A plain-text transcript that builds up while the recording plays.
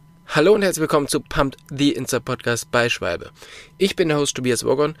Hallo und herzlich willkommen zu Pumped, the Insta-Podcast bei Schwalbe. Ich bin der Host Tobias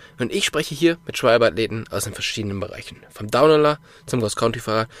Wogon und ich spreche hier mit Schwalbe-Athleten aus den verschiedenen Bereichen. Vom Downhiller zum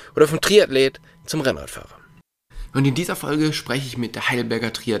Cross-Country-Fahrer oder vom Triathlet zum Rennradfahrer. Und in dieser Folge spreche ich mit der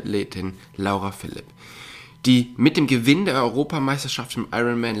Heidelberger Triathletin Laura Philipp, die mit dem Gewinn der Europameisterschaft im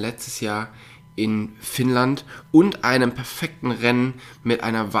Ironman letztes Jahr in Finnland und einem perfekten Rennen mit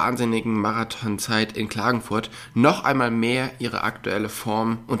einer wahnsinnigen Marathonzeit in Klagenfurt noch einmal mehr ihre aktuelle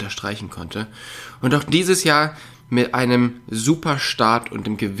Form unterstreichen konnte und auch dieses Jahr mit einem super Start und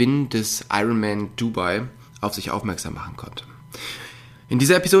dem Gewinn des Ironman Dubai auf sich aufmerksam machen konnte. In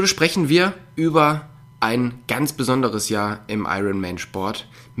dieser Episode sprechen wir über ein ganz besonderes Jahr im Ironman-Sport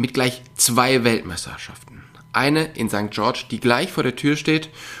mit gleich 2 Weltmeisterschaften. Eine in St. George, die gleich vor der Tür steht,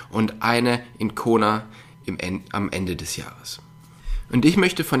 und eine in Kona am Ende des Jahres. Und ich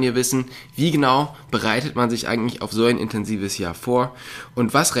möchte von ihr wissen, wie genau bereitet man sich eigentlich auf so ein intensives Jahr vor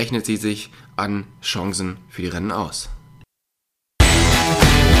und was rechnet sie sich an Chancen für die Rennen aus?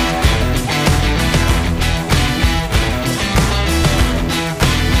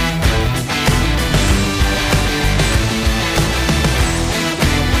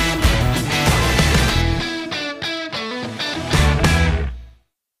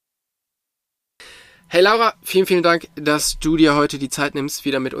 Hey Laura, vielen, vielen Dank, dass du dir heute die Zeit nimmst,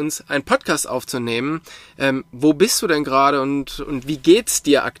 wieder mit uns einen Podcast aufzunehmen. Wo bist du denn gerade und wie geht's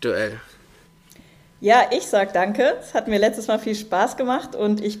dir aktuell? Ja, ich sag danke. Es hat mir letztes Mal viel Spaß gemacht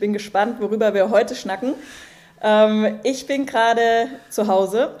und ich bin gespannt, worüber wir heute schnacken. Ich bin gerade zu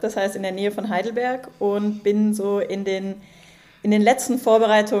Hause, das heißt in der Nähe von Heidelberg, und bin so in den letzten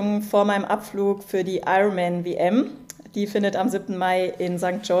Vorbereitungen vor meinem Abflug für die Ironman WM. Die findet am 7. Mai in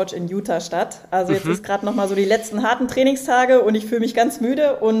St. George in Utah statt. Also jetzt ist gerade nochmal so die letzten harten Trainingstage und ich fühle mich ganz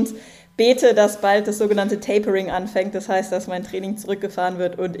müde und bete, dass bald das sogenannte Tapering anfängt. Das heißt, dass mein Training zurückgefahren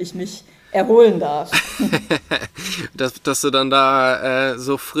wird und ich mich erholen darf. dass du dann da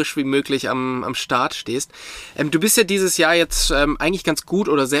so frisch wie möglich am Start stehst. Du bist ja dieses Jahr jetzt eigentlich ganz gut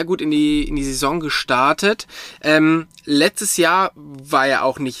oder sehr gut in die Saison gestartet. Letztes Jahr war ja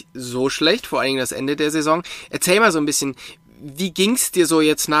auch nicht so schlecht, vor allen Dingen das Ende der Saison. Erzähl mal so ein bisschen, wie ging's dir so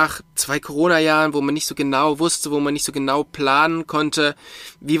jetzt nach 2 Corona-Jahren, wo man nicht so genau wusste, wo man nicht so genau planen konnte?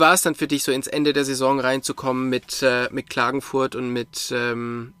 Wie war es dann für dich, so ins Ende der Saison reinzukommen mit Klagenfurt und mit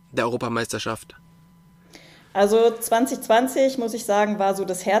der Europameisterschaft? Also 2020, muss ich sagen, war so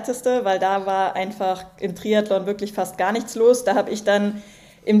das Härteste, weil da war einfach im Triathlon wirklich fast gar nichts los. Da habe ich dann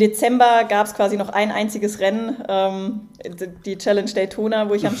im Dezember, gab es quasi noch ein einziges Rennen, die Challenge Daytona,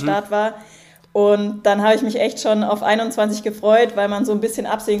 wo ich am Start war. Und dann habe ich mich echt schon auf 21 gefreut, weil man so ein bisschen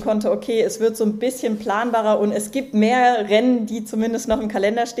absehen konnte, okay, es wird so ein bisschen planbarer und es gibt mehr Rennen, die zumindest noch im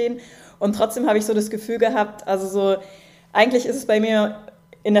Kalender stehen. Und trotzdem habe ich so das Gefühl gehabt, also so, eigentlich ist es bei mir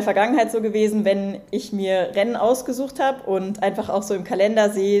in der Vergangenheit so gewesen, wenn ich mir Rennen ausgesucht habe und einfach auch so im Kalender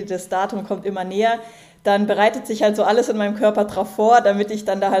sehe, das Datum kommt immer näher, dann bereitet sich halt so alles in meinem Körper drauf vor, damit ich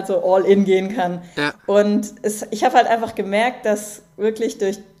dann da halt so all in gehen kann. Ja. Und ich habe halt einfach gemerkt, dass wirklich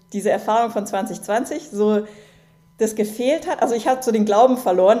durch diese Erfahrung von 2020 so das gefehlt hat. Also ich habe so den Glauben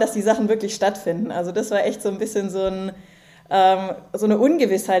verloren, dass die Sachen wirklich stattfinden. Also das war echt so ein bisschen so eine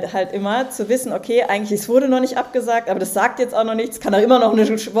Ungewissheit halt immer, zu wissen, okay, eigentlich es wurde noch nicht abgesagt, aber das sagt jetzt auch noch nichts, kann auch immer noch eine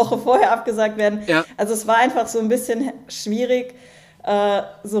Woche vorher abgesagt werden. Ja. Also es war einfach so ein bisschen schwierig,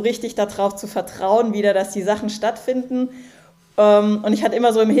 so richtig darauf zu vertrauen wieder, dass die Sachen stattfinden. Und ich hatte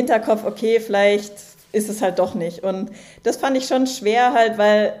immer so im Hinterkopf, okay, vielleicht ist es halt doch nicht. Und das fand ich schon schwer halt,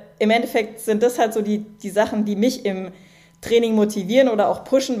 weil im Endeffekt sind das halt so die Sachen, die mich im Training motivieren oder auch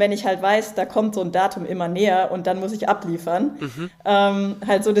pushen, wenn ich halt weiß, da kommt so ein Datum immer näher und dann muss ich abliefern.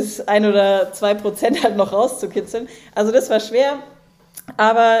 Halt so das 1 oder 2% halt noch rauszukitzeln. Also das war schwer,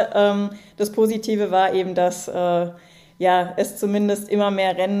 aber das Positive war eben, dass es zumindest immer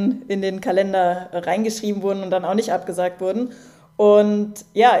mehr Rennen in den Kalender reingeschrieben wurden und dann auch nicht abgesagt wurden. Und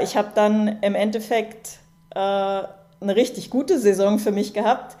ja, ich habe dann im Endeffekt eine richtig gute Saison für mich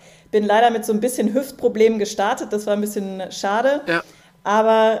gehabt. Bin leider mit so ein bisschen Hüftproblemen gestartet, das war ein bisschen schade. Ja.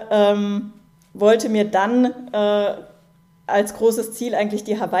 Aber wollte mir dann als großes Ziel eigentlich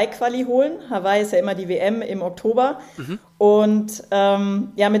die Hawaii-Quali holen. Hawaii ist ja immer die WM im Oktober. Und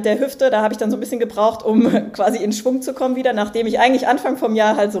mit der Hüfte, da habe ich dann so ein bisschen gebraucht, um quasi in Schwung zu kommen wieder, nachdem ich eigentlich Anfang vom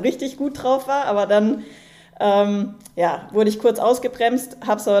Jahr halt so richtig gut drauf war, aber dann wurde ich kurz ausgebremst,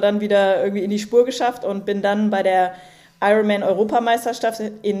 habe es aber dann wieder irgendwie in die Spur geschafft und bin dann bei der Ironman-Europameisterschaft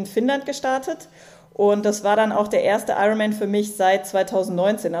in Finnland gestartet. Und das war dann auch der erste Ironman für mich seit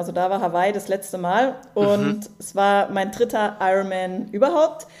 2019. Also da war Hawaii das letzte Mal. Und es war mein 3. Ironman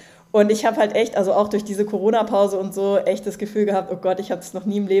überhaupt. Und ich habe halt echt, also auch durch diese Corona-Pause und so, echt das Gefühl gehabt, oh Gott, ich habe das noch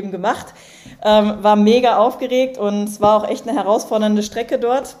nie im Leben gemacht. War mega aufgeregt und es war auch echt eine herausfordernde Strecke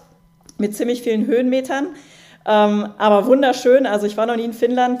dort mit ziemlich vielen Höhenmetern. Aber wunderschön, also ich war noch nie in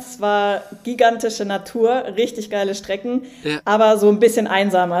Finnland, es war gigantische Natur, richtig geile Strecken, aber so ein bisschen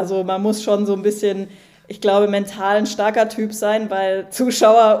einsam. Also man muss schon so ein bisschen, ich glaube, mental ein starker Typ sein, weil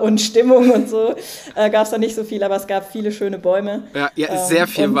Zuschauer und Stimmung und so gab es da nicht so viel, aber es gab viele schöne Bäume. Ja, sehr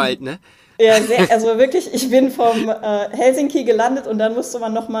viel Wald, ne? Ja, also wirklich, ich bin vom Helsinki gelandet und dann musste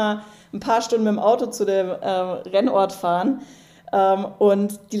man noch mal ein paar Stunden mit dem Auto zu dem Rennort fahren.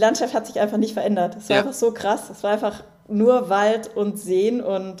 Und die Landschaft hat sich einfach nicht verändert. Es war einfach so krass. Es war einfach nur Wald und Seen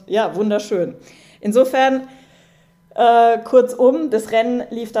und ja, wunderschön. Insofern, kurzum, das Rennen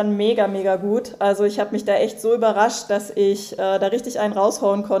lief dann mega, mega gut. Also ich habe mich da echt so überrascht, dass ich da richtig einen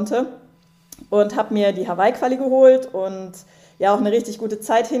raushauen konnte und habe mir die Hawaii-Quali geholt und ja auch eine richtig gute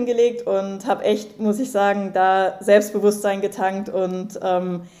Zeit hingelegt und habe echt, muss ich sagen, da Selbstbewusstsein getankt und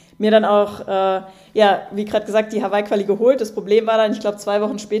mir dann auch, wie gerade gesagt, die Hawaii-Quali geholt. Das Problem war dann, ich glaube, 2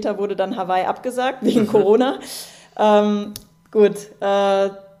 Wochen später wurde dann Hawaii abgesagt wegen Corona. Dann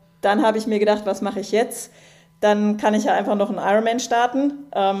habe ich mir gedacht, was mache ich jetzt? Dann kann ich ja einfach noch einen Ironman starten,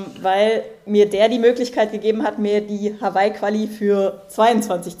 weil mir der die Möglichkeit gegeben hat, mir die Hawaii-Quali für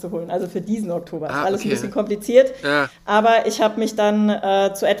 22 zu holen, also für diesen Oktober. Ist alles ein bisschen kompliziert, aber ich habe mich dann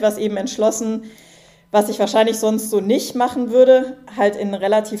zu etwas eben entschlossen, was ich wahrscheinlich sonst so nicht machen würde, halt in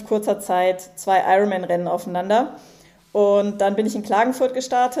relativ kurzer Zeit 2 Ironman-Rennen aufeinander. Und dann bin ich in Klagenfurt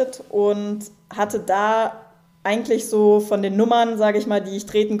gestartet und hatte da eigentlich so von den Nummern, sage ich mal, die ich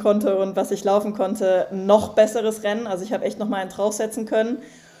treten konnte und was ich laufen konnte, noch besseres Rennen. Also ich habe echt noch mal einen draufsetzen können.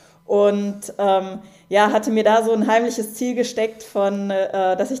 Und hatte mir da so ein heimliches Ziel gesteckt,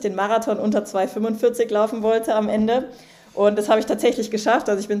 dass ich den Marathon unter 2,45 laufen wollte am Ende. Und das habe ich tatsächlich geschafft.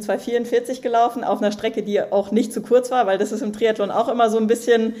 Also ich bin 2,44 gelaufen auf einer Strecke, die auch nicht zu kurz war, weil das ist im Triathlon auch immer so ein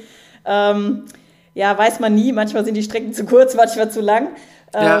bisschen, weiß man nie. Manchmal sind die Strecken zu kurz, manchmal zu lang.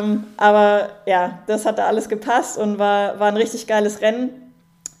 Aber ja, das hat da alles gepasst und war ein richtig geiles Rennen.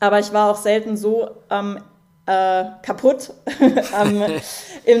 Aber ich war auch selten so kaputt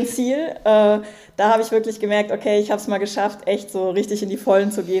im Ziel. Da habe ich wirklich gemerkt, okay, ich habe es mal geschafft, echt so richtig in die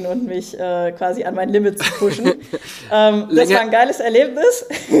Vollen zu gehen und mich quasi an mein Limit zu pushen. Das war ein geiles Erlebnis.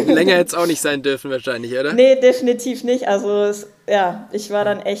 Länger hätte es auch nicht sein dürfen wahrscheinlich, oder? Nee, definitiv nicht. Also ich war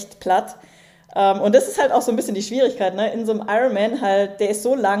dann echt platt. Und das ist halt auch so ein bisschen die Schwierigkeit, ne? In so einem Ironman halt, der ist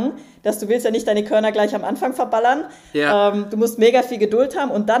so lang, dass du willst ja nicht deine Körner gleich am Anfang verballern. Ja. Du musst mega viel Geduld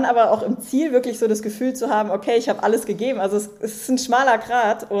haben und dann aber auch im Ziel wirklich so das Gefühl zu haben, okay, ich habe alles gegeben. Also es ist ein schmaler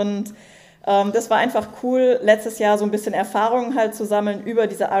Grat und das war einfach cool, letztes Jahr so ein bisschen Erfahrungen halt zu sammeln über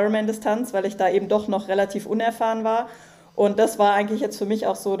diese Ironman-Distanz, weil ich da eben doch noch relativ unerfahren war. Und das war eigentlich jetzt für mich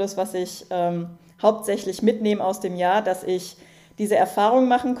auch so das, was ich hauptsächlich mitnehme aus dem Jahr, dass ich diese Erfahrung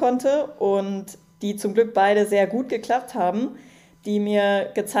machen konnte und die zum Glück beide sehr gut geklappt haben, die mir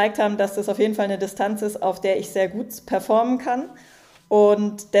gezeigt haben, dass das auf jeden Fall eine Distanz ist, auf der ich sehr gut performen kann.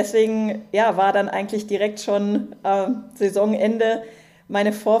 Und deswegen war dann eigentlich direkt schon Saisonende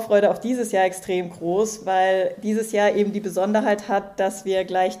meine Vorfreude auf dieses Jahr extrem groß, weil dieses Jahr eben die Besonderheit hat, dass wir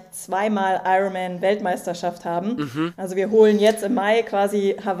gleich 2-mal Ironman-Weltmeisterschaft haben. Mhm. Also wir holen jetzt im Mai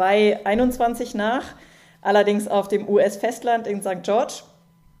quasi Hawaii 21 nach, allerdings auf dem US-Festland in St. George.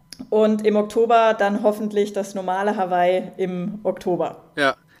 Und im Oktober dann hoffentlich das normale Hawaii im Oktober.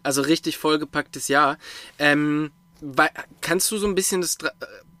 Ja, also richtig vollgepacktes Jahr. Kannst du so ein bisschen das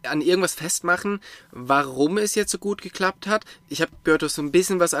an irgendwas festmachen, warum es jetzt so gut geklappt hat? Ich habe gehört, du hast so ein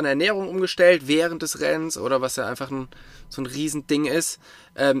bisschen was an Ernährung umgestellt während des Rennens oder was ja einfach so ein Riesending ist,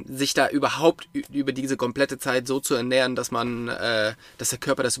 sich da überhaupt über diese komplette Zeit so zu ernähren, dass der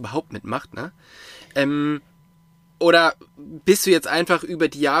Körper das überhaupt mitmacht, ne? Oder bist du jetzt einfach über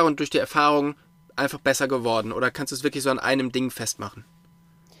die Jahre und durch die Erfahrung einfach besser geworden? Oder kannst du es wirklich so an einem Ding festmachen?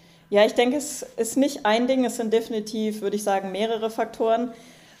 Ja, ich denke, es ist nicht ein Ding, es sind definitiv, würde ich sagen, mehrere Faktoren.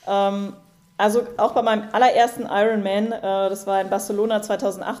 Also auch bei meinem allerersten Ironman, das war in Barcelona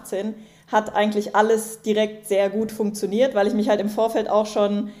 2018, hat eigentlich alles direkt sehr gut funktioniert, weil ich mich halt im Vorfeld auch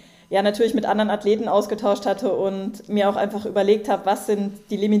schon natürlich mit anderen Athleten ausgetauscht hatte und mir auch einfach überlegt habe, was sind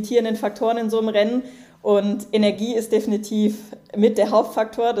die limitierenden Faktoren in so einem Rennen. Und Energie ist definitiv mit der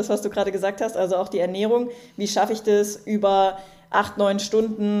Hauptfaktor, das, was du gerade gesagt hast, also auch die Ernährung. Wie schaffe ich das, über 8-9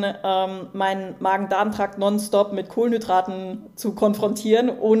 Stunden meinen Magen-Darm-Trakt nonstop mit Kohlenhydraten zu konfrontieren,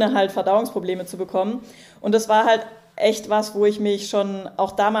 ohne halt Verdauungsprobleme zu bekommen. Und das war halt echt was, wo ich mich schon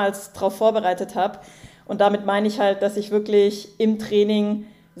auch damals drauf vorbereitet habe. Und damit meine ich halt, dass ich wirklich im Training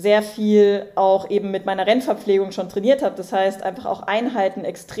sehr viel auch eben mit meiner Rennverpflegung schon trainiert habe. Das heißt, einfach auch Einheiten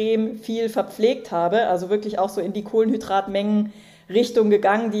extrem viel verpflegt habe, also wirklich auch so in die Kohlenhydratmengen Richtung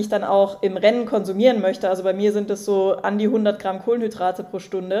gegangen, die ich dann auch im Rennen konsumieren möchte. Also bei mir sind es so an die 100 Gramm Kohlenhydrate pro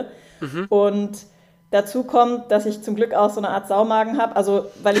Stunde. Und dazu kommt, dass ich zum Glück auch so eine Art Saumagen habe. Also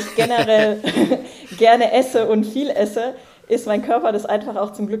weil ich generell gerne esse und viel esse, ist mein Körper das einfach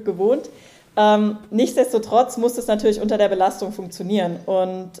auch zum Glück gewohnt. Nichtsdestotrotz muss es natürlich unter der Belastung funktionieren.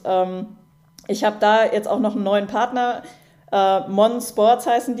 Und ich habe da jetzt auch noch einen neuen Partner, Mon Sports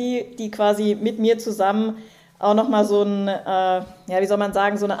heißen die quasi mit mir zusammen auch nochmal so ein, wie soll man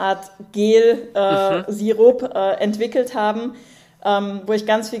sagen, so eine Art Gel-Sirup entwickelt haben, wo ich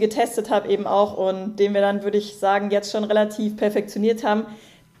ganz viel getestet habe eben auch und den wir dann, würde ich sagen, jetzt schon relativ perfektioniert haben,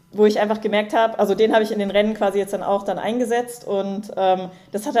 wo ich einfach gemerkt habe, also den habe ich in den Rennen quasi jetzt dann auch eingesetzt und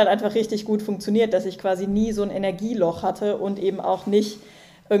das hat halt einfach richtig gut funktioniert, dass ich quasi nie so ein Energieloch hatte und eben auch nicht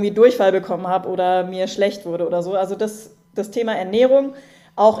irgendwie Durchfall bekommen habe oder mir schlecht wurde oder so. Also das Thema Ernährung,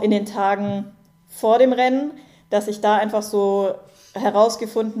 auch in den Tagen vor dem Rennen, dass ich da einfach so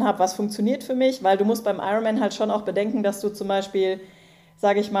herausgefunden habe, was funktioniert für mich, weil du musst beim Ironman halt schon auch bedenken, dass du zum Beispiel,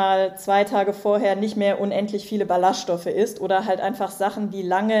 sage ich mal, 2 Tage vorher nicht mehr unendlich viele Ballaststoffe isst oder halt einfach Sachen, die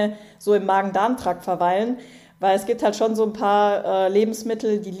lange so im Magen-Darm-Trakt verweilen, weil es gibt halt schon so ein paar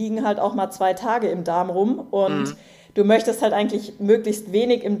Lebensmittel, die liegen halt auch mal 2 Tage im Darm rum und du möchtest halt eigentlich möglichst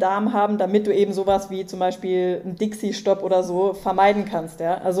wenig im Darm haben, damit du eben sowas wie zum Beispiel einen Dixie-Stopp oder so vermeiden kannst,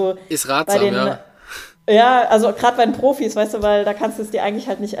 ja. Also ist ratsam, ja. Ja, also gerade bei den Profis, weißt du, weil da kannst du es dir eigentlich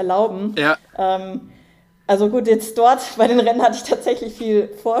halt nicht erlauben. Ja. Also gut, jetzt dort bei den Rennen hatte ich tatsächlich viel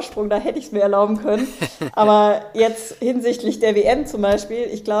Vorsprung, da hätte ich es mir erlauben können. Aber jetzt hinsichtlich der WM zum Beispiel,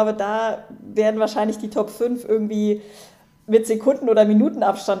 ich glaube, da werden wahrscheinlich die Top 5 irgendwie mit Sekunden- oder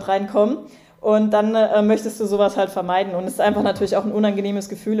Minutenabstand reinkommen. Und dann möchtest du sowas halt vermeiden. Und es ist einfach natürlich auch ein unangenehmes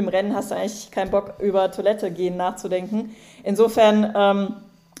Gefühl. Im Rennen hast du eigentlich keinen Bock, über Toilette gehen nachzudenken. Insofern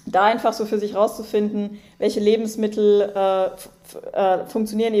da einfach so für sich rauszufinden, welche Lebensmittel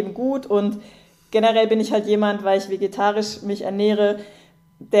funktionieren eben gut. Und generell bin ich halt jemand, weil ich vegetarisch mich ernähre,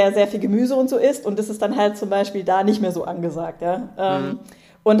 der sehr viel Gemüse und so isst. Und das ist dann halt zum Beispiel da nicht mehr so angesagt. Ja?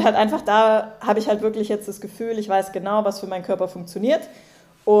 Und halt einfach da habe ich halt wirklich jetzt das Gefühl, ich weiß genau, was für meinen Körper funktioniert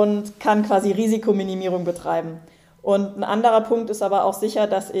und kann quasi Risikominimierung betreiben. Und ein anderer Punkt ist aber auch sicher,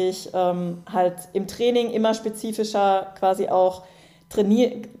 dass ich halt im Training immer spezifischer quasi auch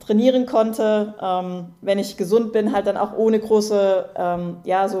trainieren konnte, wenn ich gesund bin, halt dann auch ohne große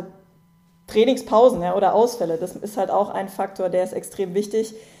so Trainingspausen oder Ausfälle. Das ist halt auch ein Faktor, der ist extrem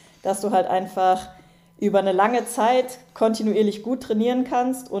wichtig, dass du halt einfach über eine lange Zeit kontinuierlich gut trainieren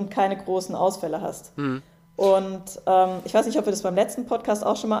kannst und keine großen Ausfälle hast. Und ich weiß nicht, ob wir das beim letzten Podcast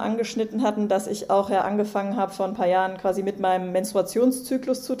auch schon mal angeschnitten hatten, dass ich auch angefangen habe, vor ein paar Jahren quasi mit meinem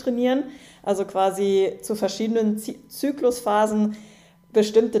Menstruationszyklus zu trainieren. Also quasi zu verschiedenen Zyklusphasen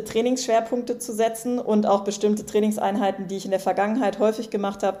bestimmte Trainingsschwerpunkte zu setzen und auch bestimmte Trainingseinheiten, die ich in der Vergangenheit häufig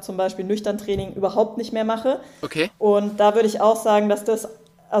gemacht habe, zum Beispiel Nüchterntraining, überhaupt nicht mehr mache. Okay. Und da würde ich auch sagen, dass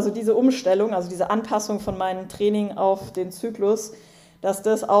diese Umstellung, also diese Anpassung von meinem Training auf den Zyklus, dass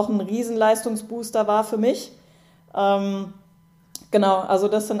das auch ein Riesenleistungsbooster war für mich. Genau, also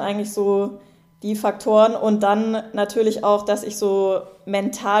das sind eigentlich so die Faktoren und dann natürlich auch, dass ich so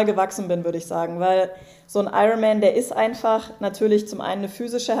mental gewachsen bin, würde ich sagen, weil so ein Ironman, der ist einfach natürlich zum einen eine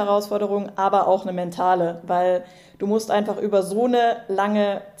physische Herausforderung, aber auch eine mentale, weil du musst einfach über so eine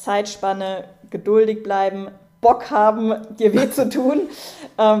lange Zeitspanne geduldig bleiben, Bock haben, dir weh zu tun,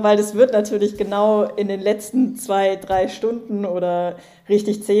 weil das wird natürlich genau in den letzten 2-3 Stunden oder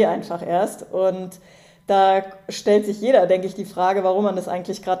richtig zäh einfach erst und da stellt sich jeder, denke ich, die Frage, warum man das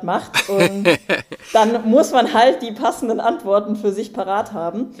eigentlich gerade macht. Und dann muss man halt die passenden Antworten für sich parat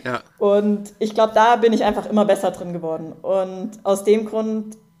haben. Ja. Und ich glaube, da bin ich einfach immer besser drin geworden. Und aus dem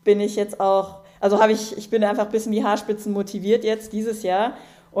Grund bin ich jetzt auch, also ich bin einfach bis in die Haarspitzen motiviert jetzt dieses Jahr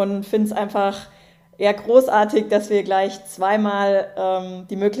und finde es einfach großartig, dass wir gleich zweimal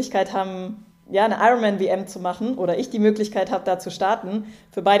die Möglichkeit haben, eine Ironman-WM zu machen oder ich die Möglichkeit habe, da zu starten,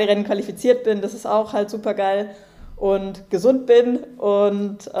 für beide Rennen qualifiziert bin, das ist auch halt super geil und gesund bin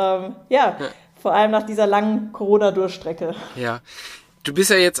und vor allem nach dieser langen Corona-Durchstrecke. Ja, du bist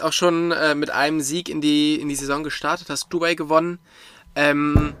ja jetzt auch schon mit einem Sieg in die Saison gestartet, hast Dubai gewonnen.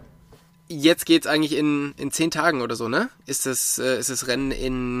 Jetzt geht's eigentlich in 10 Tagen oder so, ne? Ist das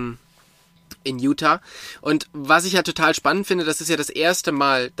Rennen in Utah. Und was ich ja total spannend finde, das ist ja das erste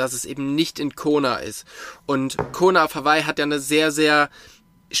Mal, dass es eben nicht in Kona ist. Und Kona auf Hawaii hat ja eine sehr, sehr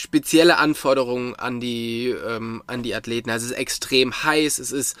spezielle Anforderung an die Athleten. Also es ist extrem heiß,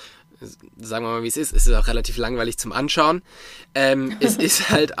 es ist sagen wir mal, wie es ist auch relativ langweilig zum Anschauen. Es ist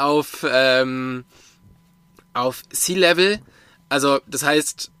halt auf Sea Level, also das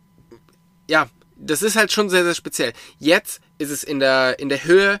heißt, ja, das ist halt schon sehr, sehr speziell. Jetzt ist es in der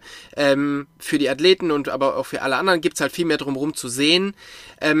Höhe für die Athleten und aber auch für alle anderen gibt es halt viel mehr drumherum zu sehen.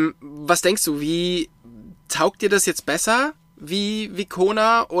 Was denkst du, wie taugt dir das jetzt besser wie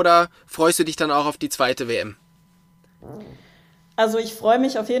Kona oder freust du dich dann auch auf die zweite WM? Also ich freue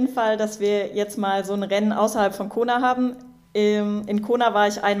mich auf jeden Fall, dass wir jetzt mal so ein Rennen außerhalb von Kona haben. In Kona war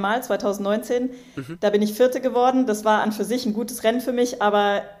ich einmal, 2019. Da bin ich Vierte geworden. Das war an für sich ein gutes Rennen für mich,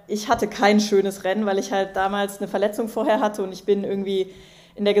 aber ich hatte kein schönes Rennen, weil ich halt damals eine Verletzung vorher hatte und ich bin irgendwie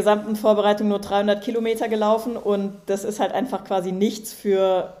in der gesamten Vorbereitung nur 300 Kilometer gelaufen und das ist halt einfach quasi nichts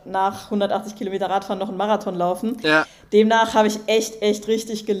für nach 180 Kilometer Radfahren noch einen Marathon laufen. Ja. Demnach habe ich echt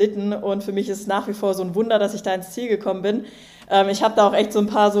richtig gelitten und für mich ist es nach wie vor so ein Wunder, dass ich da ins Ziel gekommen bin. Ich habe da auch echt so ein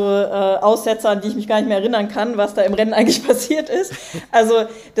paar so Aussetzer, an die ich mich gar nicht mehr erinnern kann, was da im Rennen eigentlich passiert ist. Also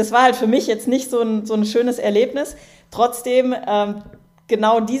das war halt für mich jetzt nicht so ein schönes Erlebnis. Trotzdem,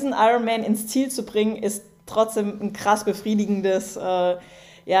 genau diesen Ironman ins Ziel zu bringen, ist trotzdem ein krass befriedigendes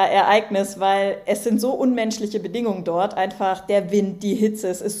Ereignis, weil es sind so unmenschliche Bedingungen dort. Einfach der Wind, die Hitze,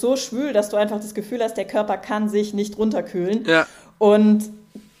 es ist so schwül, dass du einfach das Gefühl hast, der Körper kann sich nicht runterkühlen. Ja. Und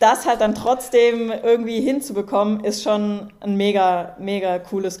das halt dann trotzdem irgendwie hinzubekommen, ist schon ein mega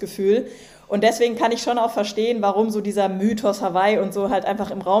cooles Gefühl. Und deswegen kann ich schon auch verstehen, warum so dieser Mythos Hawaii und so halt einfach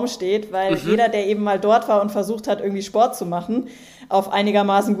im Raum steht, weil jeder, der eben mal dort war und versucht hat, irgendwie Sport zu machen, auf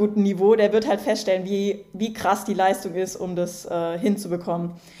einigermaßen gutem Niveau, der wird halt feststellen, wie krass die Leistung ist, um das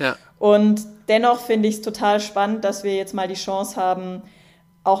hinzubekommen. Ja. Und dennoch finde ich es total spannend, dass wir jetzt mal die Chance haben,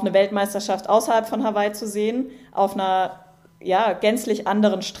 auch eine Weltmeisterschaft außerhalb von Hawaii zu sehen, auf einer gänzlich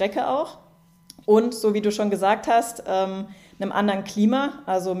anderen Strecke auch. Und, so wie du schon gesagt hast, einem anderen Klima,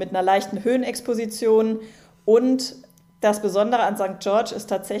 also mit einer leichten Höhenexposition. Und das Besondere an St. George ist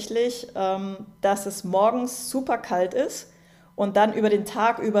tatsächlich, dass es morgens super kalt ist und dann über den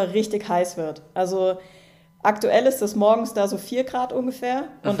Tag über richtig heiß wird. Also aktuell ist es morgens da so 4 Grad ungefähr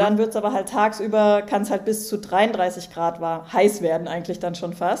und dann wird es aber halt tagsüber, kann es halt bis zu 33 Grad heiß werden eigentlich dann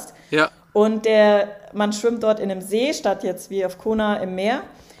schon fast. Ja. Und man schwimmt dort in einem See, statt jetzt wie auf Kona im Meer.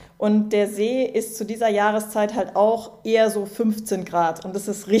 Und der See ist zu dieser Jahreszeit halt auch eher so 15 Grad. Und es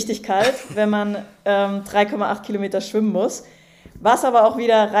ist richtig kalt, wenn man 3,8 Kilometer schwimmen muss. Was aber auch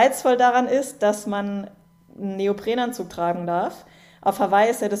wieder reizvoll daran ist, dass man einen Neoprenanzug tragen darf. Auf Hawaii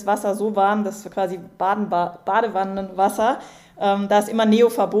ist ja das Wasser so warm, das ist quasi Badewannenwasser. Da ist immer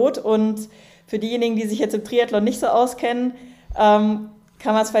Neo-Verbot. Und für diejenigen, die sich jetzt im Triathlon nicht so auskennen, kann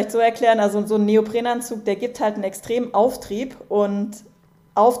man es vielleicht so erklären, also so ein Neoprenanzug, der gibt halt einen extremen Auftrieb und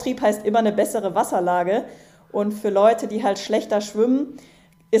Auftrieb heißt immer eine bessere Wasserlage und für Leute, die halt schlechter schwimmen,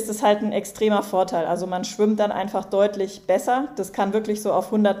 ist es halt ein extremer Vorteil. Also man schwimmt dann einfach deutlich besser. Das kann wirklich so auf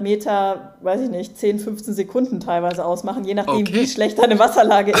 100 Meter, 10, 15 Sekunden teilweise ausmachen, je nachdem, wie schlecht deine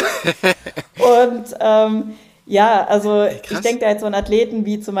Wasserlage ist. Und also ich denke da jetzt so an Athleten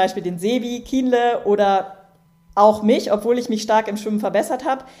wie zum Beispiel den Sebi Kienle oder auch mich, obwohl ich mich stark im Schwimmen verbessert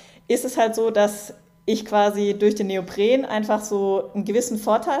habe, ist es halt so, dass ich quasi durch den Neopren einfach so einen gewissen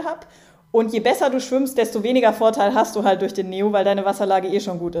Vorteil habe. Und je besser du schwimmst, desto weniger Vorteil hast du halt durch den Neo, weil deine Wasserlage eh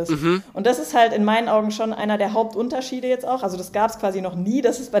schon gut ist. Und das ist halt in meinen Augen schon einer der Hauptunterschiede jetzt auch. Also das gab es quasi noch nie,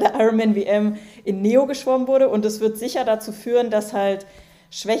 dass es bei der Ironman WM in Neo geschwommen wurde. Und es wird sicher dazu führen, dass halt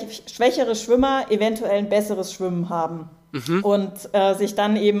schwächere Schwimmer eventuell ein besseres Schwimmen haben. Und sich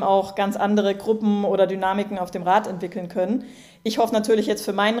dann eben auch ganz andere Gruppen oder Dynamiken auf dem Rad entwickeln können. Ich hoffe natürlich jetzt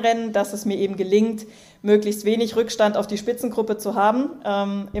für mein Rennen, dass es mir eben gelingt, möglichst wenig Rückstand auf die Spitzengruppe zu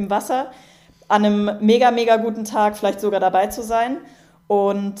haben im Wasser, an einem mega guten Tag vielleicht sogar dabei zu sein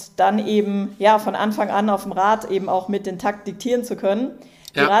und dann eben von Anfang an auf dem Rad eben auch mit den Takt diktieren zu können.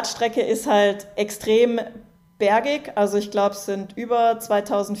 Ja. Die Radstrecke ist halt extrem bergig, also ich glaube, es sind über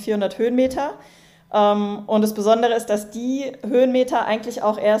 2400 Höhenmeter. Und das Besondere ist, dass die Höhenmeter eigentlich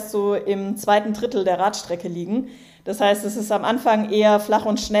auch erst so im 2. Drittel der Radstrecke liegen. Das heißt, es ist am Anfang eher flach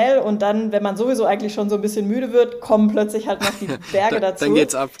und schnell und dann, wenn man sowieso eigentlich schon so ein bisschen müde wird, kommen plötzlich halt noch die Berge dazu. Dann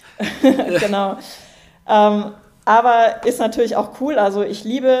geht's ab. Genau. Aber ist natürlich auch cool. Also ich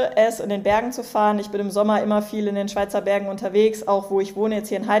liebe es, in den Bergen zu fahren. Ich bin im Sommer immer viel in den Schweizer Bergen unterwegs. Auch wo ich wohne, jetzt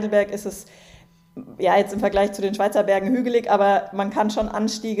hier in Heidelberg, ist es jetzt im Vergleich zu den Schweizer Bergen hügelig, aber man kann schon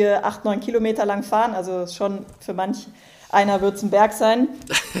Anstiege 8-9 Kilometer lang fahren, also schon für manch einer wird es ein Berg sein.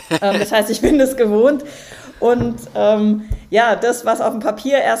 Das heißt, ich bin das gewohnt. Und das, was auf dem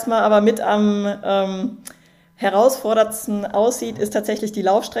Papier erstmal aber mit am herausforderndsten aussieht, ist tatsächlich die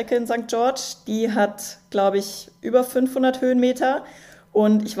Laufstrecke in St. George. Die hat, glaube ich, über 500 Höhenmeter.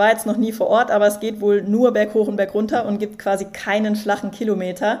 Und ich war jetzt noch nie vor Ort, aber es geht wohl nur berghoch und bergunter und gibt quasi keinen flachen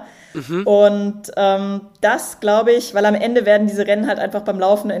Kilometer. Und das, glaube ich, weil am Ende werden diese Rennen halt einfach beim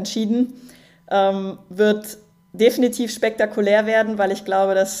Laufen entschieden, wird definitiv spektakulär werden, weil ich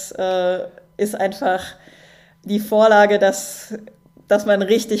glaube, das ist einfach die Vorlage, dass man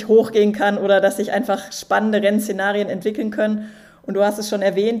richtig hochgehen kann oder dass sich einfach spannende Rennszenarien entwickeln können. Und du hast es schon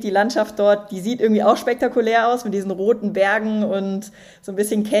erwähnt, die Landschaft dort, die sieht irgendwie auch spektakulär aus mit diesen roten Bergen und so ein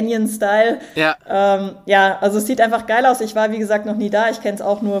bisschen Canyon-Style. Ja. Also es sieht einfach geil aus. Ich war, wie gesagt, noch nie da. Ich kenne es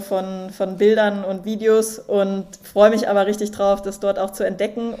auch nur von Bildern und Videos und freue mich aber richtig drauf, das dort auch zu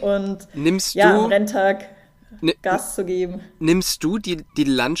entdecken und am Renntag Gas zu geben. Nimmst du die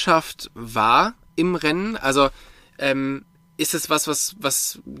Landschaft wahr im Rennen? Also ist es was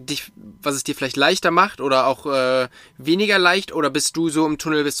es dir vielleicht leichter macht oder auch weniger leicht? Oder bist du so im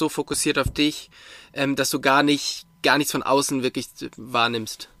Tunnel, bist so fokussiert auf dich, dass du gar nichts von außen wirklich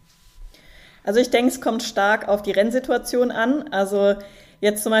wahrnimmst? Also ich denke, es kommt stark auf die Rennsituation an. Also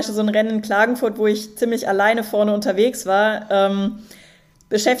jetzt zum Beispiel so ein Rennen in Klagenfurt, wo ich ziemlich alleine vorne unterwegs war,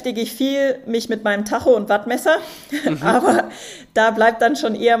 beschäftige ich viel mich mit meinem Tacho und Wattmesser. Aber da bleibt dann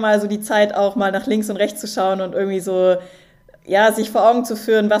schon eher mal so die Zeit, auch mal nach links und rechts zu schauen und irgendwie so sich vor Augen zu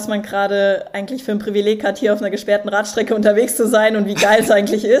führen, was man gerade eigentlich für ein Privileg hat, hier auf einer gesperrten Radstrecke unterwegs zu sein und wie geil es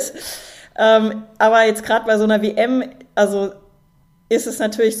eigentlich ist. Aber jetzt gerade bei so einer WM, also ist es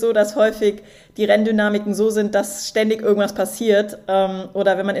natürlich so, dass häufig die Renndynamiken so sind, dass ständig irgendwas passiert.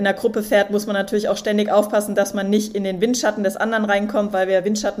 Oder wenn man in einer Gruppe fährt, muss man natürlich auch ständig aufpassen, dass man nicht in den Windschatten des anderen reinkommt, weil wir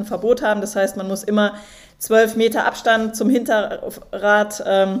Windschattenverbot haben. Das heißt, man muss immer 12 Meter Abstand zum Hinterrad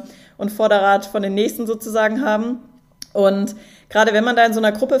und Vorderrad von den nächsten sozusagen haben. Und gerade wenn man da in so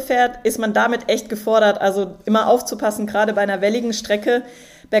einer Gruppe fährt, ist man damit echt gefordert, also immer aufzupassen, gerade bei einer welligen Strecke.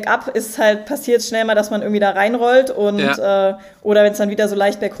 Bergab passiert schnell mal, dass man irgendwie da reinrollt und oder wenn es dann wieder so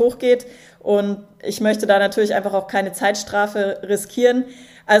leicht berghoch geht. Und ich möchte da natürlich einfach auch keine Zeitstrafe riskieren.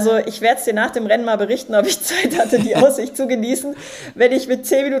 Also ich werde es dir nach dem Rennen mal berichten, ob ich Zeit hatte, die Aussicht zu genießen. Wenn ich mit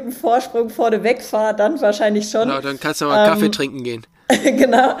 10 Minuten Vorsprung vorne wegfahre, dann wahrscheinlich schon. Genau, dann kannst du mal Kaffee trinken gehen.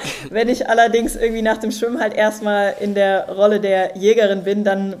 Genau. Wenn ich allerdings irgendwie nach dem Schwimmen halt erstmal in der Rolle der Jägerin bin,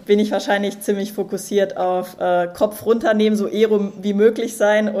 dann bin ich wahrscheinlich ziemlich fokussiert auf Kopf runternehmen, so aero wie möglich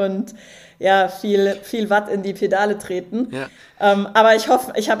sein und viel Watt in die Pedale treten. Ja. Aber ich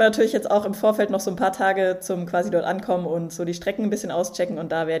hoffe, ich habe natürlich jetzt auch im Vorfeld noch so ein paar Tage zum quasi dort ankommen und so die Strecken ein bisschen auschecken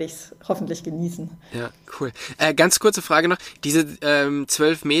und da werde ich es hoffentlich genießen. Ja, cool. Ganz kurze Frage noch. Diese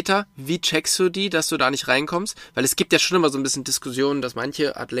 12 Meter, wie checkst du die, dass du da nicht reinkommst? Weil es gibt ja schon immer so ein bisschen Diskussionen, dass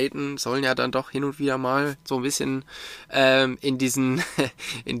manche Athleten sollen ja dann doch hin und wieder mal so ein bisschen in diesen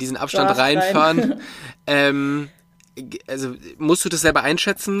Abstand reinfahren. Also musst du das selber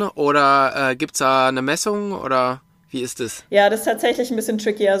einschätzen oder gibt's da eine Messung oder wie ist es? Ja, das ist tatsächlich ein bisschen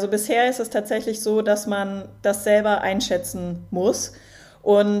tricky. Also bisher ist es tatsächlich so, dass man das selber einschätzen muss.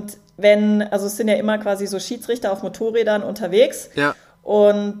 Und es sind ja immer quasi so Schiedsrichter auf Motorrädern unterwegs. Ja.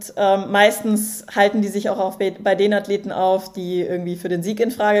 Und meistens halten die sich auch bei den Athleten auf, die irgendwie für den Sieg in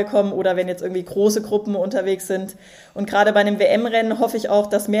Frage kommen oder wenn jetzt irgendwie große Gruppen unterwegs sind. Und gerade bei einem WM-Rennen hoffe ich auch,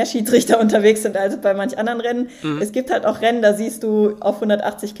 dass mehr Schiedsrichter unterwegs sind als bei manch anderen Rennen. Es gibt halt auch Rennen, da siehst du auf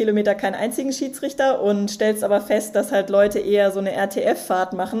 180 Kilometer keinen einzigen Schiedsrichter und stellst aber fest, dass halt Leute eher so eine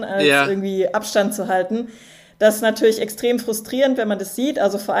RTF-Fahrt machen, als irgendwie Abstand zu halten. Das ist natürlich extrem frustrierend, wenn man das sieht.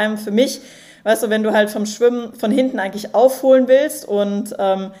 Also vor allem für mich, weißt du, wenn du halt vom Schwimmen von hinten eigentlich aufholen willst und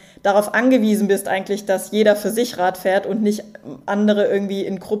darauf angewiesen bist eigentlich, dass jeder für sich Rad fährt und nicht andere irgendwie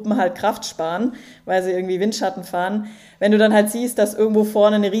in Gruppen halt Kraft sparen, weil sie irgendwie Windschatten fahren. Wenn du dann halt siehst, dass irgendwo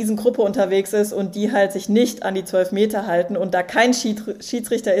vorne eine Riesengruppe unterwegs ist und die halt sich nicht an die 12 Meter halten und da kein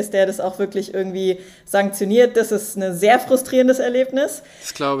Schiedsrichter ist, der das auch wirklich irgendwie sanktioniert, das ist ein sehr frustrierendes Erlebnis.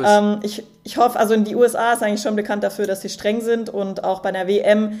 Das glaube ich. Ich hoffe, also in die USA ist eigentlich schon bekannt dafür, dass sie streng sind und auch bei einer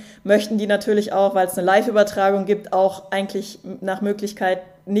WM möchten die natürlich auch, weil es eine Live-Übertragung gibt, auch eigentlich nach Möglichkeit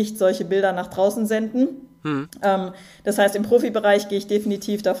nicht solche Bilder nach draußen senden. Das heißt, im Profibereich gehe ich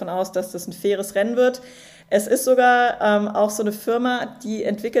definitiv davon aus, dass das ein faires Rennen wird. Es ist sogar auch so eine Firma, die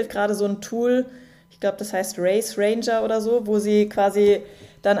entwickelt gerade so ein Tool, ich glaube, das heißt Race Ranger oder so, wo sie quasi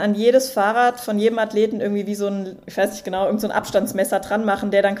dann an jedes Fahrrad von jedem Athleten irgendwie wie so ein, ich weiß nicht genau, irgend so ein Abstandsmesser dran machen,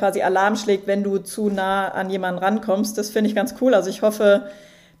 der dann quasi Alarm schlägt, wenn du zu nah an jemanden rankommst. Das finde ich ganz cool. Also ich hoffe,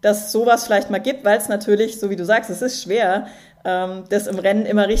 dass es sowas vielleicht mal gibt, weil es natürlich, so wie du sagst, es ist schwer, das im Rennen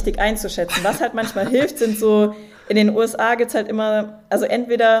immer richtig einzuschätzen. Was halt manchmal hilft, sind so, in den USA gibt's halt immer, also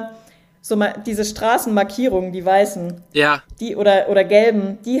entweder so mal diese Straßenmarkierungen, die weißen, die oder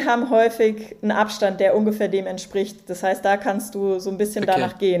gelben, die haben häufig einen Abstand, der ungefähr dem entspricht. Das heißt, da kannst du so ein bisschen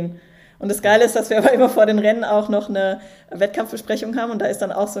danach gehen. Und das Geile ist, dass wir aber immer vor den Rennen auch noch eine Wettkampfbesprechung haben und da ist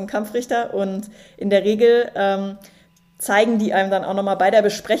dann auch so ein Kampfrichter und in der Regel zeigen die einem dann auch nochmal bei der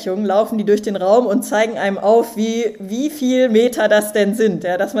Besprechung, laufen die durch den Raum und zeigen einem auf, wie viel Meter das denn sind,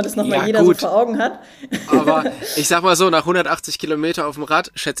 ja, dass man das nochmal jeder gut so vor Augen hat. Aber ich sag mal so, nach 180 Kilometer auf dem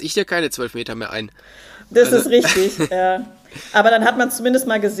Rad schätze ich dir keine 12 Meter mehr ein. Das ist richtig, ja. Aber dann hat man es zumindest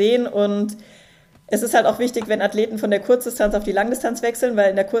mal gesehen und es ist halt auch wichtig, wenn Athleten von der Kurzdistanz auf die Langdistanz wechseln,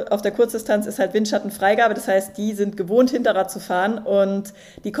 weil auf der Kurzdistanz ist halt Windschattenfreigabe. Das heißt, die sind gewohnt, Hinterrad zu fahren und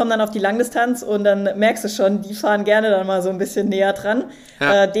die kommen dann auf die Langdistanz und dann merkst du schon, die fahren gerne dann mal so ein bisschen näher dran.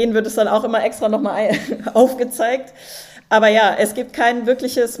 Ja. Denen wird es dann auch immer extra nochmal aufgezeigt. Aber ja, es gibt kein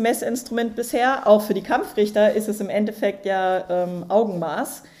wirkliches Messinstrument bisher. Auch für die Kampfrichter ist es im Endeffekt ja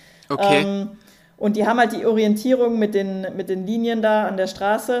Augenmaß. Okay. Und die haben halt die Orientierung mit den Linien da an der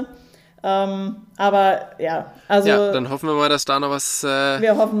Straße. Aber ja, also. Ja, dann hoffen wir mal, dass da noch was.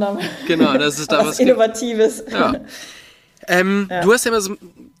 Wir hoffen da mal. Genau, dass es da was Innovatives. Ja. Ja. Du hast ja immer so eine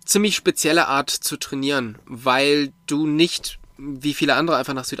ziemlich spezielle Art zu trainieren, weil du nicht wie viele andere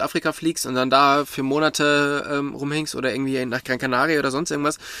einfach nach Südafrika fliegst und dann da für Monate rumhängst oder irgendwie nach Gran Canaria oder sonst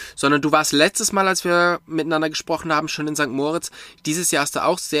irgendwas, sondern du warst letztes Mal, als wir miteinander gesprochen haben, schon in St. Moritz. Dieses Jahr hast du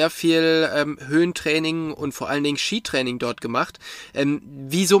auch sehr viel Höhentraining und vor allen Dingen Skitraining dort gemacht.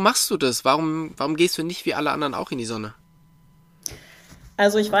 Wieso machst du das? Warum gehst du nicht wie alle anderen auch in die Sonne?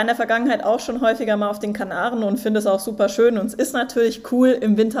 Also ich war in der Vergangenheit auch schon häufiger mal auf den Kanaren und finde es auch super schön und es ist natürlich cool,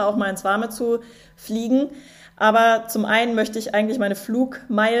 im Winter auch mal ins Warme zu fliegen. Aber zum einen möchte ich eigentlich meine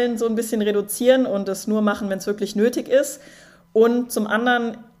Flugmeilen so ein bisschen reduzieren und es nur machen, wenn es wirklich nötig ist. Und zum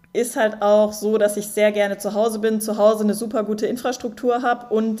anderen ist halt auch so, dass ich sehr gerne zu Hause bin, zu Hause eine super gute Infrastruktur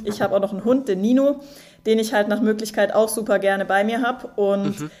habe und ich habe auch noch einen Hund, den Nino, den ich halt nach Möglichkeit auch super gerne bei mir habe.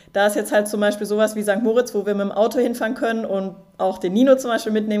 Und da ist jetzt halt zum Beispiel sowas wie St. Moritz, wo wir mit dem Auto hinfahren können und auch den Nino zum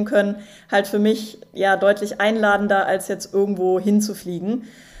Beispiel mitnehmen können, halt für mich ja deutlich einladender, als jetzt irgendwo hinzufliegen.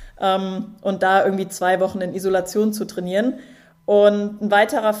 Und da irgendwie 2 Wochen in Isolation zu trainieren. Und ein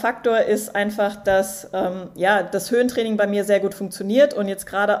weiterer Faktor ist einfach, dass das Höhentraining bei mir sehr gut funktioniert und jetzt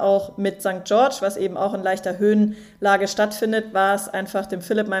gerade auch mit St. George, was eben auch in leichter Höhenlage stattfindet, war es einfach dem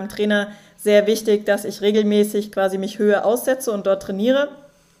Philipp, meinem Trainer, sehr wichtig, dass ich regelmäßig quasi mich Höhe aussetze und dort trainiere.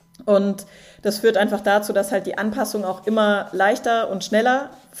 Und das führt einfach dazu, dass halt die Anpassung auch immer leichter und schneller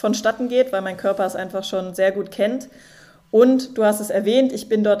vonstatten geht, weil mein Körper es einfach schon sehr gut kennt. Und du hast es erwähnt, ich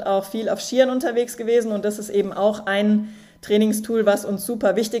bin dort auch viel auf Skiern unterwegs gewesen und das ist eben auch ein Trainingstool, was uns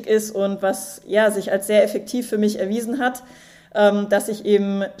super wichtig ist und was ja sich als sehr effektiv für mich erwiesen hat, dass ich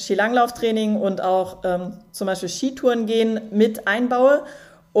eben Skilanglauftraining und auch zum Beispiel Skitouren gehen mit einbaue.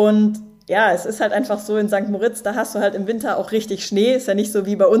 Und ja, es ist halt einfach so in St. Moritz, da hast du halt im Winter auch richtig Schnee. Ist ja nicht so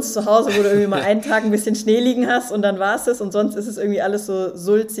wie bei uns zu Hause, wo du irgendwie mal einen Tag ein bisschen Schnee liegen hast und dann war es und sonst ist es irgendwie alles so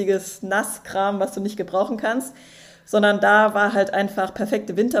sulziges Nasskram, was du nicht gebrauchen kannst. Sondern da war halt einfach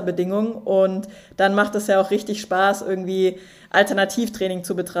perfekte Winterbedingungen und dann macht es ja auch richtig Spaß, irgendwie Alternativtraining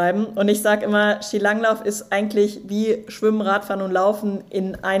zu betreiben. Und ich sage immer, Skilanglauf ist eigentlich wie Schwimmen, Radfahren und Laufen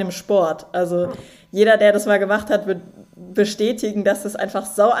in einem Sport. Also jeder, der das mal gemacht hat, wird bestätigen, dass das einfach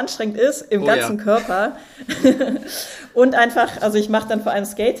sau anstrengend ist im ganzen Körper. Und einfach, also ich mache dann vor allem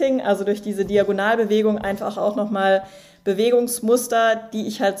Skating, also durch diese Diagonalbewegung einfach auch nochmal Bewegungsmuster, die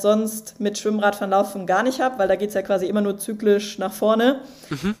ich halt sonst mit Schwimmradfahren, Laufen gar nicht habe, weil da geht's ja quasi immer nur zyklisch nach vorne.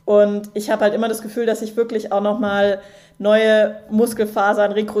 Und ich habe halt immer das Gefühl, dass ich wirklich auch nochmal neue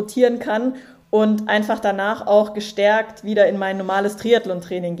Muskelfasern rekrutieren kann und einfach danach auch gestärkt wieder in mein normales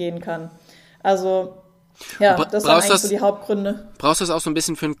Triathlon-Training gehen kann. Also ja, das sind eigentlich so die Hauptgründe. Brauchst du das auch so ein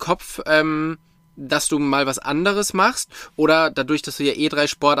bisschen für den Kopf, dass du mal was anderes machst? Oder dadurch, dass du ja 3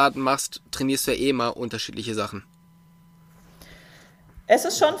 Sportarten machst, trainierst du ja mal unterschiedliche Sachen? Es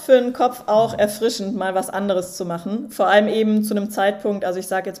ist schon für den Kopf auch erfrischend, mal was anderes zu machen. Vor allem eben zu einem Zeitpunkt, also ich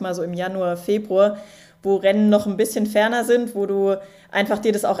sage jetzt mal so im Januar, Februar, wo Rennen noch ein bisschen ferner sind, wo du einfach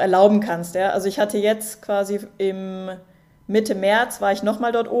dir das auch erlauben kannst. Ja? Also ich hatte jetzt quasi im Mitte März war ich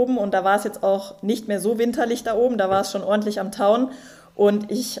nochmal dort oben und da war es jetzt auch nicht mehr so winterlich da oben, da war es schon ordentlich am Tauen und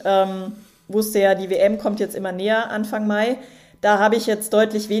ich wusste ja, die WM kommt jetzt immer näher, Anfang Mai. Da habe ich jetzt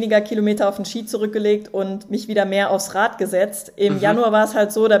deutlich weniger Kilometer auf den Ski zurückgelegt und mich wieder mehr aufs Rad gesetzt. Im Januar war es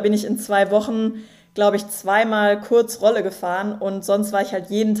halt so, da bin ich in 2 Wochen, glaube ich, 2-mal kurz Rolle gefahren und sonst war ich halt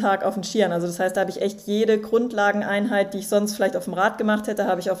jeden Tag auf den Skiern. Also das heißt, da habe ich echt jede Grundlageneinheit, die ich sonst vielleicht auf dem Rad gemacht hätte,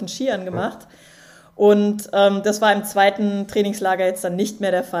 habe ich auf den Skiern gemacht. Und das war im zweiten Trainingslager jetzt dann nicht mehr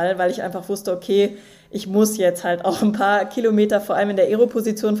der Fall, weil ich einfach wusste, okay, ich muss jetzt halt auch ein paar Kilometer vor allem in der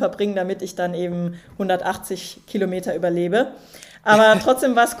Aero-Position verbringen, damit ich dann eben 180 Kilometer überlebe. Aber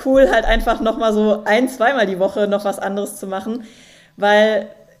trotzdem war es cool, halt einfach nochmal so 1-2 Mal die Woche noch was anderes zu machen, weil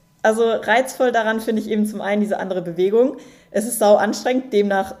Also reizvoll daran finde ich eben zum einen diese andere Bewegung. Es ist sau anstrengend,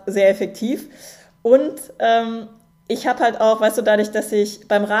 demnach sehr effektiv. Und ich habe halt auch, weißt du, dadurch, dass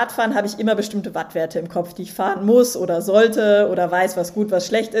beim Radfahren habe ich immer bestimmte Wattwerte im Kopf, die ich fahren muss oder sollte oder weiß, was gut, was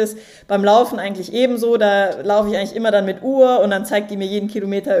schlecht ist. Beim Laufen eigentlich ebenso, da laufe ich eigentlich immer dann mit Uhr und dann zeigt die mir jeden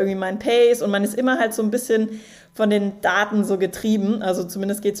Kilometer irgendwie meinen Pace und man ist immer halt so ein bisschen von den Daten so getrieben, also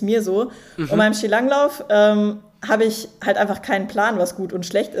zumindest geht's mir so. Und beim Skilanglauf habe ich halt einfach keinen Plan, was gut und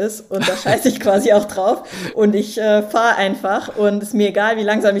schlecht ist und da scheiße ich quasi auch drauf und ich fahre einfach und ist mir egal, wie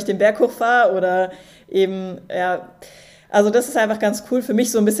langsam ich den Berg hochfahre oder eben, ja, also das ist einfach ganz cool, für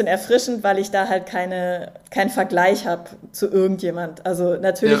mich so ein bisschen erfrischend, weil ich da halt keinen Vergleich habe zu irgendjemand. Also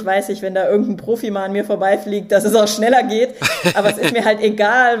natürlich weiß ich, wenn da irgendein Profi mal an mir vorbeifliegt, dass es auch schneller geht, aber es ist mir halt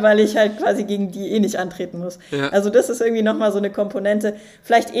egal, weil ich halt quasi gegen die nicht antreten muss. Ja. Also das ist irgendwie nochmal so eine Komponente,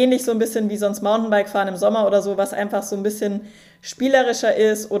 vielleicht ähnlich so ein bisschen wie sonst Mountainbike fahren im Sommer oder so, was einfach so ein bisschen spielerischer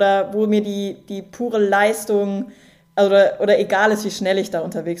ist oder wo mir die pure Leistung oder egal ist, wie schnell ich da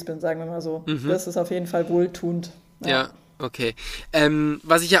unterwegs bin, sagen wir mal so. Das ist auf jeden Fall wohltuend. Ja, okay.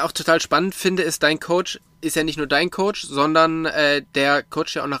 Was ich ja auch total spannend finde, ist, dein Coach ist ja nicht nur dein Coach, sondern der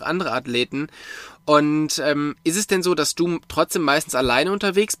coacht ja auch noch andere Athleten. Und ist es denn so, dass du trotzdem meistens alleine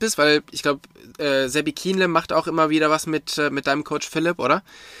unterwegs bist? Weil ich glaube, Sebi Kienle macht auch immer wieder was mit deinem Coach Philipp, oder?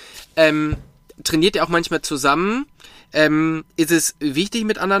 Trainiert ihr auch manchmal zusammen? Ist es wichtig,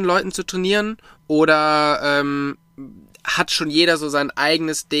 mit anderen Leuten zu trainieren? Oder hat schon jeder so sein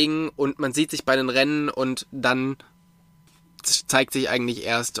eigenes Ding und man sieht sich bei den Rennen und dann zeigt sich eigentlich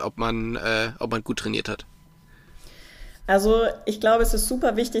erst, ob man gut trainiert hat? Also ich glaube, es ist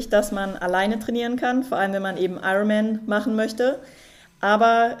super wichtig, dass man alleine trainieren kann, vor allem wenn man eben Ironman machen möchte.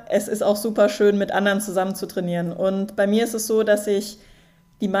 Aber es ist auch super schön, mit anderen zusammen zu trainieren. Und bei mir ist es so, dass ich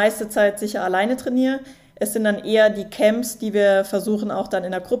die meiste Zeit sicher alleine trainiere. Es sind dann eher die Camps, die wir versuchen auch dann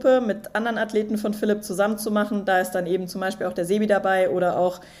in der Gruppe mit anderen Athleten von Philipp zusammen zu machen. Da ist dann eben zum Beispiel auch der Sebi dabei oder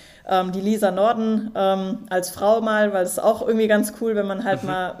auch die Lisa Norden als Frau mal, weil es ist auch irgendwie ganz cool, wenn man halt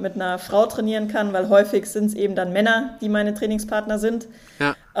mal mit einer Frau trainieren kann, weil häufig sind es eben dann Männer, die meine Trainingspartner sind.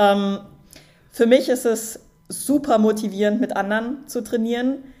 Ja. Für mich ist es super motivierend, mit anderen zu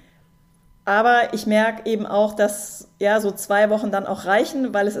trainieren. Aber ich merke eben auch, dass ja so 2 Wochen dann auch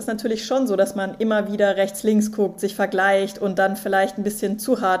reichen, weil es ist natürlich schon so, dass man immer wieder rechts, links guckt, sich vergleicht und dann vielleicht ein bisschen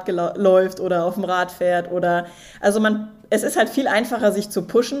zu hart läuft oder auf dem Rad fährt oder also es ist halt viel einfacher, sich zu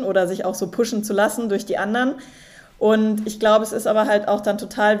pushen oder sich auch so pushen zu lassen durch die anderen. Und ich glaube, es ist aber halt auch dann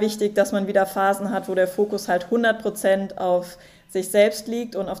total wichtig, dass man wieder Phasen hat, wo der Fokus halt 100% auf sich selbst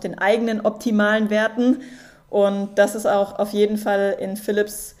liegt und auf den eigenen optimalen Werten. Und das ist auch auf jeden Fall in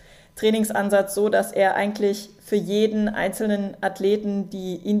Philipps Trainingsansatz so, dass er eigentlich für jeden einzelnen Athleten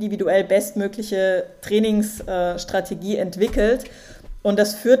die individuell bestmögliche Trainingsstrategie entwickelt. Und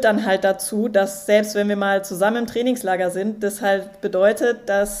das führt dann halt dazu, dass selbst wenn wir mal zusammen im Trainingslager sind, das halt bedeutet,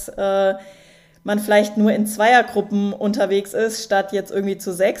 dass man vielleicht nur in Zweiergruppen unterwegs ist, statt jetzt irgendwie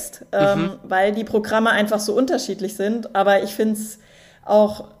zu 6, weil die Programme einfach so unterschiedlich sind. Aber ich finde es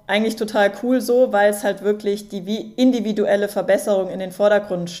auch eigentlich total cool so, weil es halt wirklich die individuelle Verbesserung in den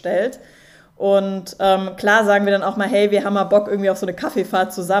Vordergrund stellt. Und klar sagen wir dann auch mal, hey, wir haben mal Bock irgendwie auf so eine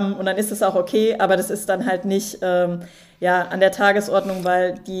Kaffeefahrt zusammen und dann ist es auch okay, aber das ist dann halt nicht an der Tagesordnung,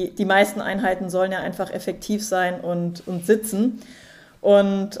 weil die meisten Einheiten sollen ja einfach effektiv sein und sitzen.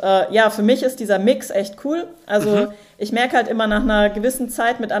 Und für mich ist dieser Mix echt cool. Also ich merke halt immer nach einer gewissen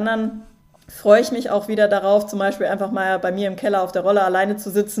Zeit mit anderen freue ich mich auch wieder darauf, zum Beispiel einfach mal bei mir im Keller auf der Rolle alleine zu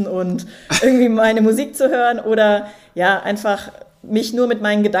sitzen und irgendwie meine Musik zu hören oder einfach mich nur mit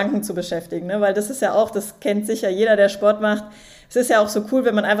meinen Gedanken zu beschäftigen, ne? Weil das ist ja auch, das kennt sicher jeder, der Sport macht. Es ist ja auch so cool,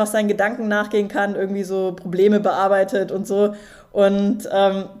 wenn man einfach seinen Gedanken nachgehen kann, irgendwie so Probleme bearbeitet und so. Und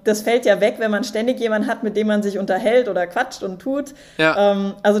das fällt ja weg, wenn man ständig jemanden hat, mit dem man sich unterhält oder quatscht und tut.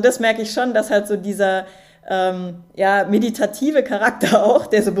 Ja. Also das merke ich schon, dass halt so dieser meditative Charakter auch,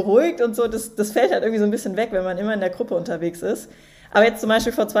 der so beruhigt und so, das fällt halt irgendwie so ein bisschen weg, wenn man immer in der Gruppe unterwegs ist. Aber jetzt zum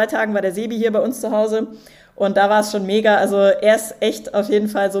Beispiel vor 2 Tagen war der Sebi hier bei uns zu Hause und da war es schon mega. Also er ist echt auf jeden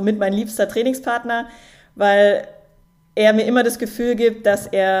Fall so mit mein liebster Trainingspartner, weil er mir immer das Gefühl gibt, dass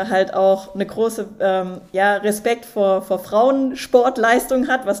er halt auch eine große Respekt vor Frauensportleistung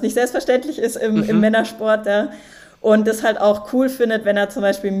hat, was nicht selbstverständlich ist im Männersport, ja. Und das halt auch cool findet, wenn er zum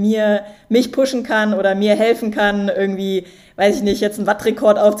Beispiel mich pushen kann oder mir helfen kann, irgendwie, weiß ich nicht, jetzt einen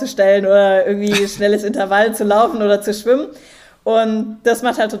Wattrekord aufzustellen oder irgendwie schnelles Intervall zu laufen oder zu schwimmen. Und das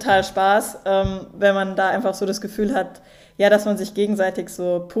macht halt total Spaß, wenn man da einfach so das Gefühl hat, ja, dass man sich gegenseitig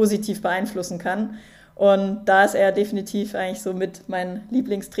so positiv beeinflussen kann. Und da ist er definitiv eigentlich so mit mein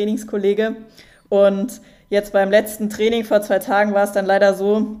Lieblingstrainingskollege. Und jetzt beim letzten Training vor 2 Tagen war es dann leider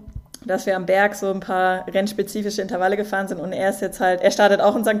so, dass wir am Berg so ein paar rennspezifische Intervalle gefahren sind und er startet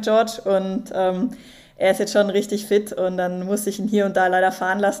auch in St. George und er ist jetzt schon richtig fit und dann musste ich ihn hier und da leider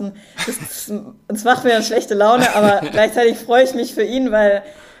fahren lassen. Das macht mir eine schlechte Laune, aber gleichzeitig freue ich mich für ihn, weil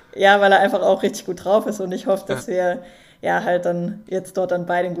er einfach auch richtig gut drauf ist und ich hoffe, dass wir halt dann jetzt dort dann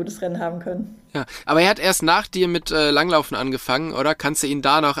beide ein gutes Rennen haben können. Ja, aber er hat erst nach dir mit Langlaufen angefangen, oder? Kannst du ihn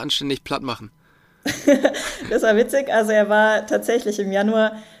da noch anständig platt machen? Das war witzig, also er war tatsächlich im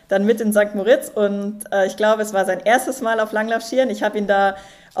Januar dann mit in St. Moritz und ich glaube, es war sein erstes Mal auf Langlaufskiern. Ich habe ihn da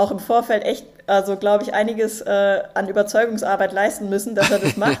auch im Vorfeld echt, also glaube ich, einiges an Überzeugungsarbeit leisten müssen, dass er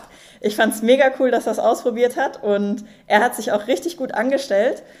das macht. Ich fand es mega cool, dass er es ausprobiert hat und er hat sich auch richtig gut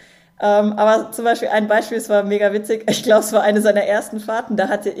angestellt. Aber zum Beispiel ein Beispiel, es war mega witzig, ich glaube, es war eine seiner ersten Fahrten, da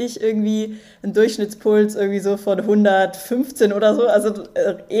hatte ich irgendwie einen Durchschnittspuls irgendwie so von 115 oder so, also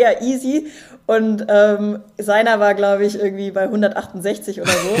eher easy und seiner war, glaube ich, irgendwie bei 168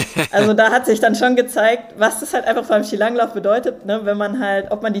 oder so. Also da hat sich dann schon gezeigt, was das halt einfach beim Skilanglauf bedeutet, ne? Wenn man halt,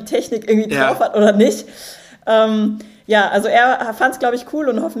 ob man die Technik irgendwie drauf hat oder nicht. Also er fand es, glaube ich, cool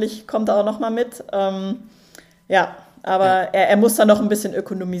und hoffentlich kommt er auch nochmal mit. Aber er muss dann noch ein bisschen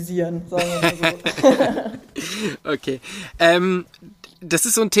ökonomisieren, sagen wir mal so. Okay. Das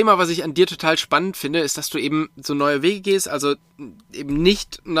ist so ein Thema, was ich an dir total spannend finde, ist, dass du eben so neue Wege gehst, also eben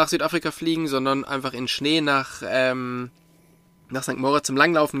nicht nach Südafrika fliegen, sondern einfach in Schnee nach St. Moritz zum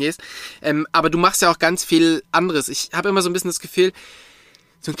Langlaufen gehst. Aber du machst ja auch ganz viel anderes. Ich habe immer so ein bisschen das Gefühl,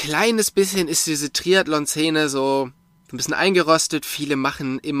 so ein kleines bisschen ist diese Triathlon-Szene so ein bisschen eingerostet, viele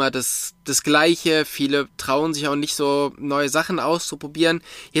machen immer das Gleiche, viele trauen sich auch nicht so neue Sachen auszuprobieren.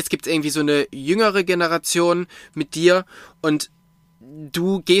 Jetzt gibt's irgendwie so eine jüngere Generation mit dir und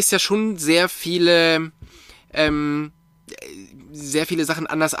du gehst ja schon sehr viele Sachen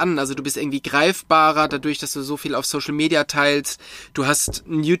anders an. Also du bist irgendwie greifbarer dadurch, dass du so viel auf Social Media teilst. Du hast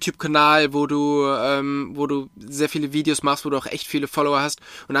einen YouTube-Kanal, wo du sehr viele Videos machst, wo du auch echt viele Follower hast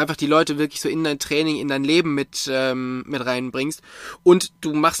und einfach die Leute wirklich so in dein Training, in dein Leben mit reinbringst. Und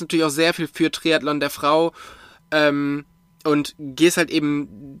du machst natürlich auch sehr viel für Triathlon der Frau und gehst halt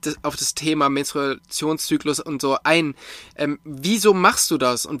eben auf das Thema Menstruationszyklus und so ein. Wieso machst du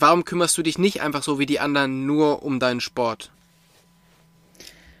das und warum kümmerst du dich nicht einfach so wie die anderen nur um deinen Sport?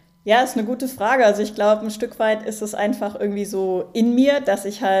 Ja, ist eine gute Frage. Also ich glaube, ein Stück weit ist es einfach irgendwie so in mir, dass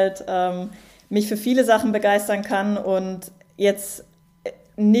ich halt mich für viele Sachen begeistern kann und jetzt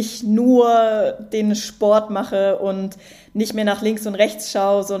nicht nur den Sport mache und nicht mehr nach links und rechts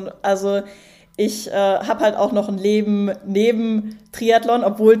schaue, sondern also ich habe halt auch noch ein Leben neben Triathlon,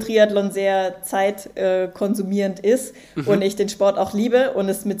 obwohl Triathlon sehr zeitkonsumierend ist und ich den Sport auch liebe und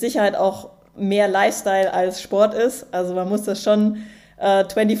es mit Sicherheit auch mehr Lifestyle als Sport ist. Also man muss das schon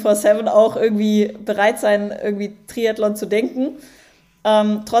 24/7 auch irgendwie bereit sein, irgendwie Triathlon zu denken.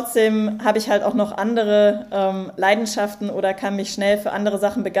 Trotzdem habe ich halt auch noch andere Leidenschaften oder kann mich schnell für andere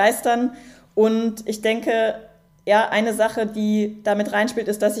Sachen begeistern. Und ich denke, ja, eine Sache, die damit reinspielt,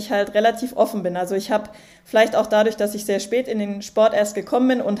 ist, dass ich halt relativ offen bin. Also ich habe vielleicht auch dadurch, dass ich sehr spät in den Sport erst gekommen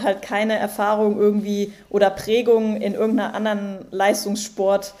bin und halt keine Erfahrung irgendwie oder Prägung in irgendeiner anderen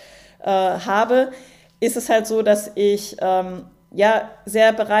Leistungssport habe, ist es halt so, dass ich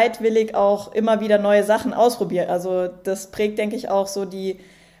sehr bereitwillig auch immer wieder neue Sachen ausprobiere. Also das prägt, denke ich, auch so die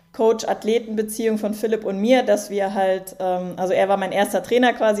Coach-Athleten-Beziehung von Philipp und mir, dass wir halt, also er war mein erster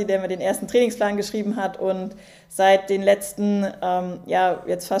Trainer quasi, der mir den ersten Trainingsplan geschrieben hat und seit den letzten,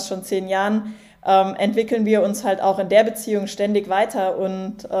 jetzt fast schon 10 Jahren, entwickeln wir uns halt auch in der Beziehung ständig weiter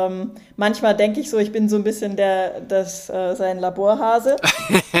und manchmal denke ich so, ich bin so ein bisschen sein Laborhase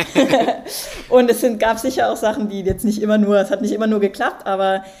und gab sicher auch Sachen, die jetzt es hat nicht immer nur geklappt,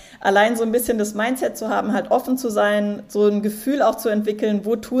 aber allein so ein bisschen das Mindset zu haben, halt offen zu sein, so ein Gefühl auch zu entwickeln,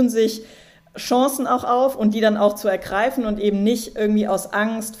 wo tun sich Chancen auch auf und die dann auch zu ergreifen und eben nicht irgendwie aus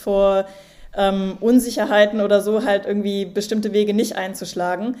Angst vor Unsicherheiten oder so halt irgendwie bestimmte Wege nicht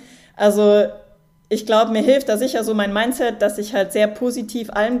einzuschlagen. Also ich glaube, mir hilft da sicher so mein Mindset, dass ich halt sehr positiv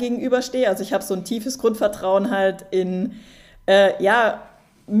allem gegenüberstehe. Also ich habe so ein tiefes Grundvertrauen halt in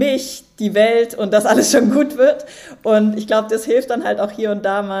mich, die Welt und dass alles schon gut wird. Und ich glaube, das hilft dann halt auch hier und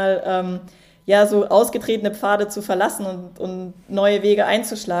da mal so ausgetretene Pfade zu verlassen und neue Wege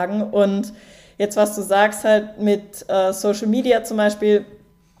einzuschlagen. Und jetzt, was du sagst, halt mit Social Media zum Beispiel,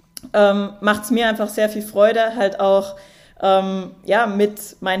 macht es mir einfach sehr viel Freude, halt auch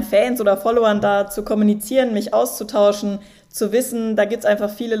mit meinen Fans oder Followern da zu kommunizieren, mich auszutauschen, zu wissen, da gibt's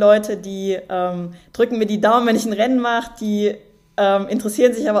einfach viele Leute, die drücken mir die Daumen, wenn ich ein Rennen mache, die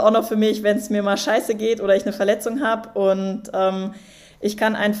interessieren sich aber auch noch für mich, wenn es mir mal scheiße geht oder ich eine Verletzung habe und ich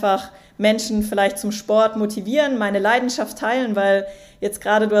kann einfach Menschen vielleicht zum Sport motivieren, meine Leidenschaft teilen, weil jetzt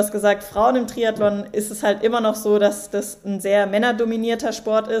gerade, du hast gesagt, Frauen im Triathlon, ist es halt immer noch so, dass das ein sehr männerdominierter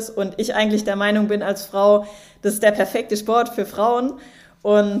Sport ist und ich eigentlich der Meinung bin als Frau, das ist der perfekte Sport für Frauen.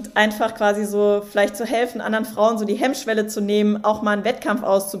 Und einfach quasi so vielleicht zu helfen, anderen Frauen so die Hemmschwelle zu nehmen, auch mal einen Wettkampf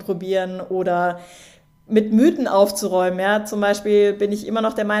auszuprobieren oder mit Mythen aufzuräumen. Ja, zum Beispiel bin ich immer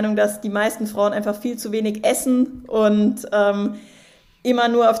noch der Meinung, dass die meisten Frauen einfach viel zu wenig essen und immer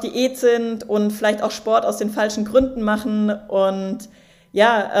nur auf Diät sind und vielleicht auch Sport aus den falschen Gründen machen und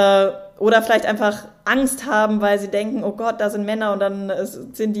ja, oder vielleicht einfach Angst haben, weil sie denken, oh Gott, da sind Männer und dann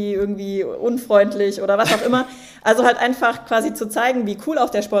sind die irgendwie unfreundlich oder was auch immer. Also halt einfach quasi zu zeigen, wie cool auch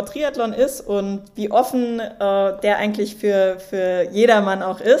der Sport Triathlon ist und wie offen der eigentlich für jedermann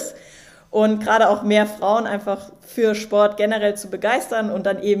auch ist. Und gerade auch mehr Frauen einfach für Sport generell zu begeistern und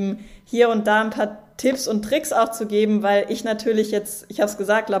dann eben hier und da ein paar Tipps und Tricks auch zu geben, weil ich natürlich jetzt, ich habe es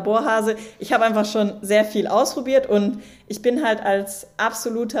gesagt, Laborhase, ich habe einfach schon sehr viel ausprobiert und ich bin halt als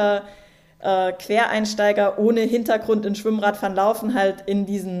absoluter Quereinsteiger ohne Hintergrund in Schwimmradfahren laufen halt in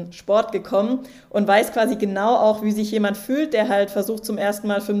diesen Sport gekommen und weiß quasi genau auch, wie sich jemand fühlt, der halt versucht zum ersten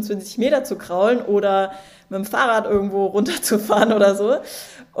Mal 25 Meter zu kraulen oder mit dem Fahrrad irgendwo runterzufahren oder so.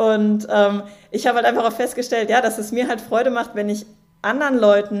 Und ich habe halt einfach auch festgestellt, ja, dass es mir halt Freude macht, wenn ich anderen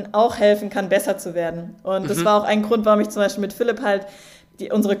Leuten auch helfen kann, besser zu werden. Und das war auch ein Grund, warum ich zum Beispiel mit Philipp halt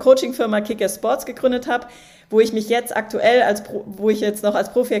unsere Coaching-Firma Kick-Ass Sports gegründet habe, wo ich mich jetzt aktuell, wo ich jetzt noch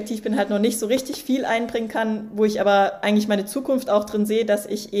als Profi aktiv bin, halt noch nicht so richtig viel einbringen kann, wo ich aber eigentlich meine Zukunft auch drin sehe, dass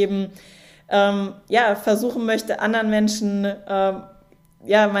ich eben versuchen möchte, anderen Menschen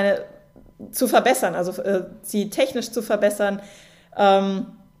zu verbessern, also sie technisch zu verbessern,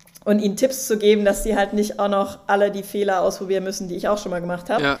 und ihnen Tipps zu geben, dass sie halt nicht auch noch alle die Fehler ausprobieren müssen, die ich auch schon mal gemacht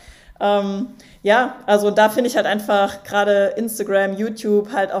habe. Ja. Also da finde ich halt einfach gerade Instagram,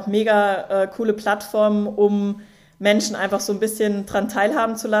 YouTube halt auch mega coole Plattformen, um Menschen einfach so ein bisschen dran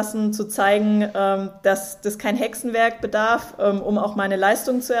teilhaben zu lassen, zu zeigen, dass das kein Hexenwerk bedarf, um auch meine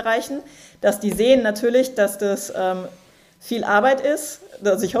Leistung zu erreichen. Dass die sehen natürlich, dass das viel Arbeit ist,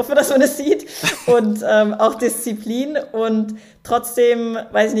 also ich hoffe, dass man es sieht und auch Disziplin und trotzdem,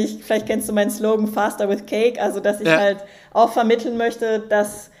 weiß ich nicht, vielleicht kennst du meinen Slogan Faster with Cake, also dass ich halt auch vermitteln möchte,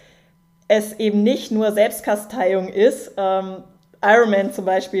 dass es eben nicht nur Selbstkasteiung ist, Ironman zum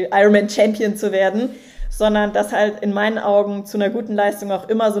Beispiel, Ironman Champion zu werden, sondern dass halt in meinen Augen zu einer guten Leistung auch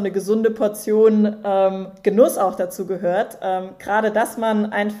immer so eine gesunde Portion Genuss auch dazu gehört. Gerade, dass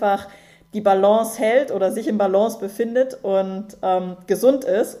man einfach die Balance hält oder sich im Balance befindet und gesund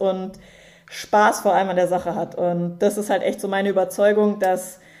ist und Spaß vor allem an der Sache hat. Und das ist halt echt so meine Überzeugung,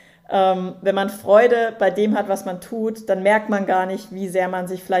 dass wenn man Freude bei dem hat, was man tut, dann merkt man gar nicht, wie sehr man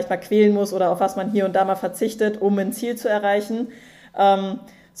sich vielleicht mal quälen muss oder auf was man hier und da mal verzichtet, um ein Ziel zu erreichen,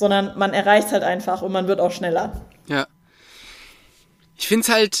 sondern man erreicht halt einfach und man wird auch schneller. Ja. Ich finde es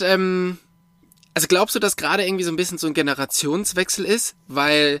halt, also glaubst du, dass gerade irgendwie so ein bisschen so ein Generationswechsel ist?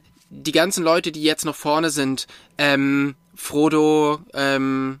 Weil die ganzen Leute, die jetzt noch vorne sind, Frodo,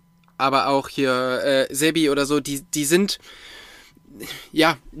 aber auch hier Sebi oder so, die sind,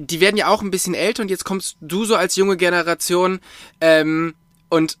 ja, die werden ja auch ein bisschen älter und jetzt kommst du so als junge Generation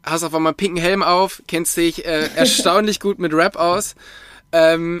und hast auf einmal einen pinken Helm auf, kennst dich erstaunlich gut mit Rap aus.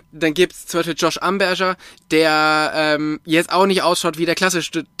 Dann gibt's zum Beispiel Josh Amberger, der jetzt auch nicht ausschaut wie der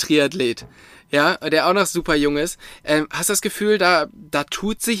klassische Triathlet. Ja, der auch noch super jung ist. Hast du das Gefühl, da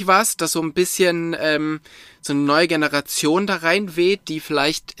tut sich was, dass so ein bisschen so eine neue Generation da reinweht, die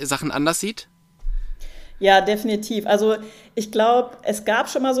vielleicht Sachen anders sieht? Ja, definitiv. Also ich glaube, es gab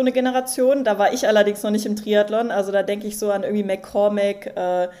schon mal so eine Generation, da war ich allerdings noch nicht im Triathlon. Also da denke ich so an irgendwie McCormack,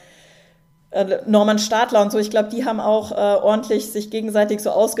 Norman Stadler und so. Ich glaube, die haben auch ordentlich sich gegenseitig so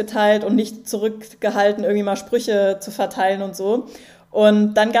ausgeteilt und nicht zurückgehalten, irgendwie mal Sprüche zu verteilen und so.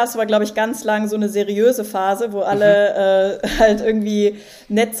 Und dann gab es aber, glaube ich, ganz lang so eine seriöse Phase, wo alle halt irgendwie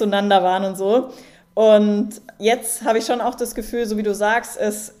nett zueinander waren und so. Und jetzt habe ich schon auch das Gefühl, so wie du sagst,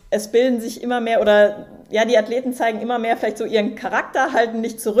 es bilden sich immer mehr oder ja, die Athleten zeigen immer mehr vielleicht so ihren Charakter, halten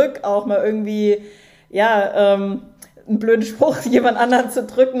nicht zurück, auch mal irgendwie, ja, einen blöden Spruch jemand anderen zu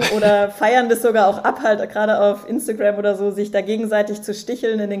drücken oder feiern das sogar auch ab, halt gerade auf Instagram oder so, sich da gegenseitig zu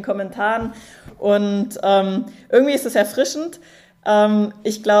sticheln in den Kommentaren. Und irgendwie ist es erfrischend.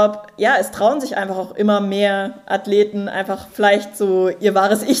 Ich glaube, ja, es trauen sich einfach auch immer mehr Athleten, einfach vielleicht so ihr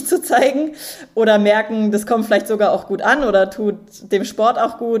wahres Ich zu zeigen oder merken, das kommt vielleicht sogar auch gut an oder tut dem Sport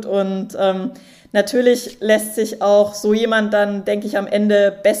auch gut. Und natürlich lässt sich auch so jemand dann, denke ich, am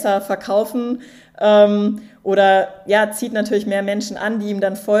Ende besser verkaufen Oder ja, zieht natürlich mehr Menschen an, die ihm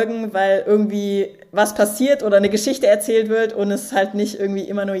dann folgen, weil irgendwie was passiert oder eine Geschichte erzählt wird und es halt nicht irgendwie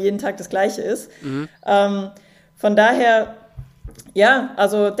immer nur jeden Tag das Gleiche ist. Von daher, ja,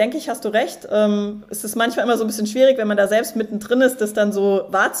 also denke ich, hast du recht. Es ist manchmal immer so ein bisschen schwierig, wenn man da selbst mittendrin ist, das dann so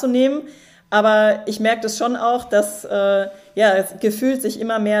wahrzunehmen. Aber ich merke das schon auch, dass es gefühlt sich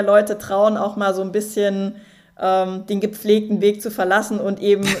immer mehr Leute trauen, auch mal so ein bisschen den gepflegten Weg zu verlassen und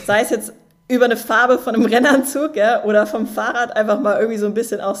eben, sei es jetzt über eine Farbe von einem Rennanzug, ja, oder vom Fahrrad einfach mal irgendwie so ein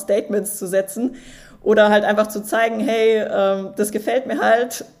bisschen auch Statements zu setzen oder halt einfach zu zeigen, hey, das gefällt mir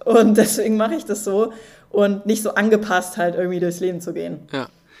halt und deswegen mache ich das so und nicht so angepasst halt irgendwie durchs Leben zu gehen. Ja,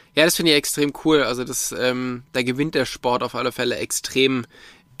 das finde ich extrem cool. Also da gewinnt der Sport auf alle Fälle extrem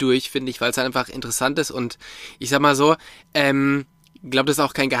durch, finde ich, weil es halt einfach interessant ist und ich sag mal so, ich glaube, das ist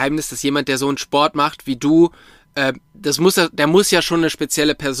auch kein Geheimnis, dass jemand, der so einen Sport macht wie du, der muss ja schon eine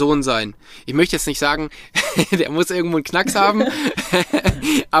spezielle Person sein. Ich möchte jetzt nicht sagen, der muss irgendwo einen Knacks haben,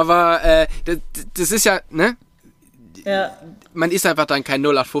 aber das ist ja, ne? Ja. Man ist einfach dann kein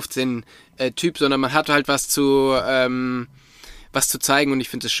 0815 Typ, sondern man hat halt was zu zeigen und ich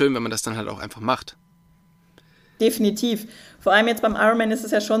finde es schön, wenn man das dann halt auch einfach macht. Definitiv. Vor allem jetzt beim Ironman ist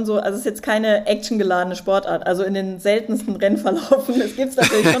es ja schon so, also es ist jetzt keine actiongeladene Sportart, also in den seltensten Rennverlaufen. Es gibt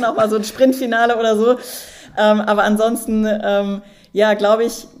natürlich schon auch mal so ein Sprintfinale oder so, aber ansonsten, glaube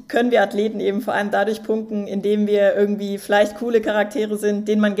ich, können wir Athleten eben vor allem dadurch punkten, indem wir irgendwie vielleicht coole Charaktere sind,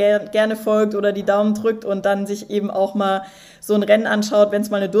 denen man gerne folgt oder die Daumen drückt und dann sich eben auch mal so ein Rennen anschaut, wenn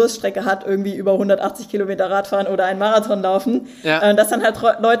es mal eine Durststrecke hat, irgendwie über 180 Kilometer Radfahren oder einen Marathon laufen, dass dann halt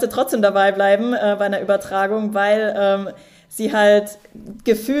Leute trotzdem dabei bleiben bei einer Übertragung, weil sie halt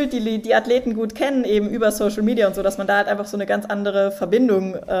gefühlt die Athleten gut kennen, eben über Social Media und so, dass man da halt einfach so eine ganz andere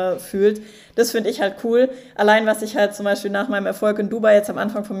Verbindung fühlt. Das finde ich halt cool. Allein, was ich halt zum Beispiel nach meinem Erfolg in Dubai jetzt am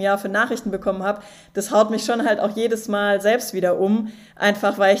Anfang vom Jahr für Nachrichten bekommen habe, das haut mich schon halt auch jedes Mal selbst wieder um.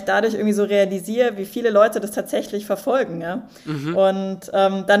 Einfach, weil ich dadurch irgendwie so realisiere, wie viele Leute das tatsächlich verfolgen, ja. Und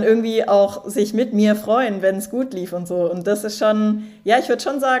dann irgendwie auch sich mit mir freuen, wenn es gut lief und so. Und das ist schon, ja, ich würde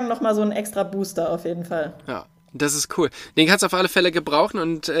schon sagen, nochmal so ein extra Booster auf jeden Fall. Ja. Das ist cool. Den kannst du auf alle Fälle gebrauchen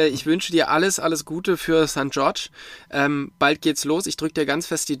und ich wünsche dir alles Gute für St. George. Bald geht's los. Ich drücke dir ganz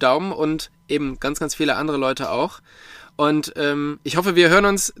fest die Daumen und eben ganz, ganz viele andere Leute auch. Und ich hoffe, wir hören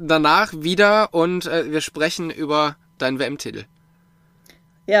uns danach wieder und wir sprechen über deinen WM-Titel.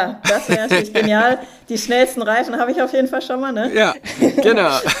 Ja, das wäre natürlich genial. Die schnellsten Reifen habe ich auf jeden Fall schon mal, ne? Ja,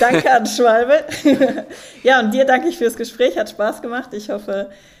 genau. Danke an Schwalbe. Ja, und dir danke ich fürs Gespräch. Hat Spaß gemacht. Ich hoffe,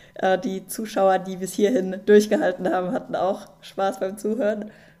 die Zuschauer, die bis hierhin durchgehalten haben, hatten auch Spaß beim Zuhören.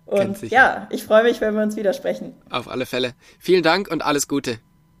 Und ja, ich freue mich, wenn wir uns widersprechen. Auf alle Fälle. Vielen Dank und alles Gute.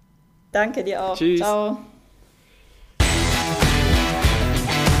 Danke dir auch. Tschüss. Ciao.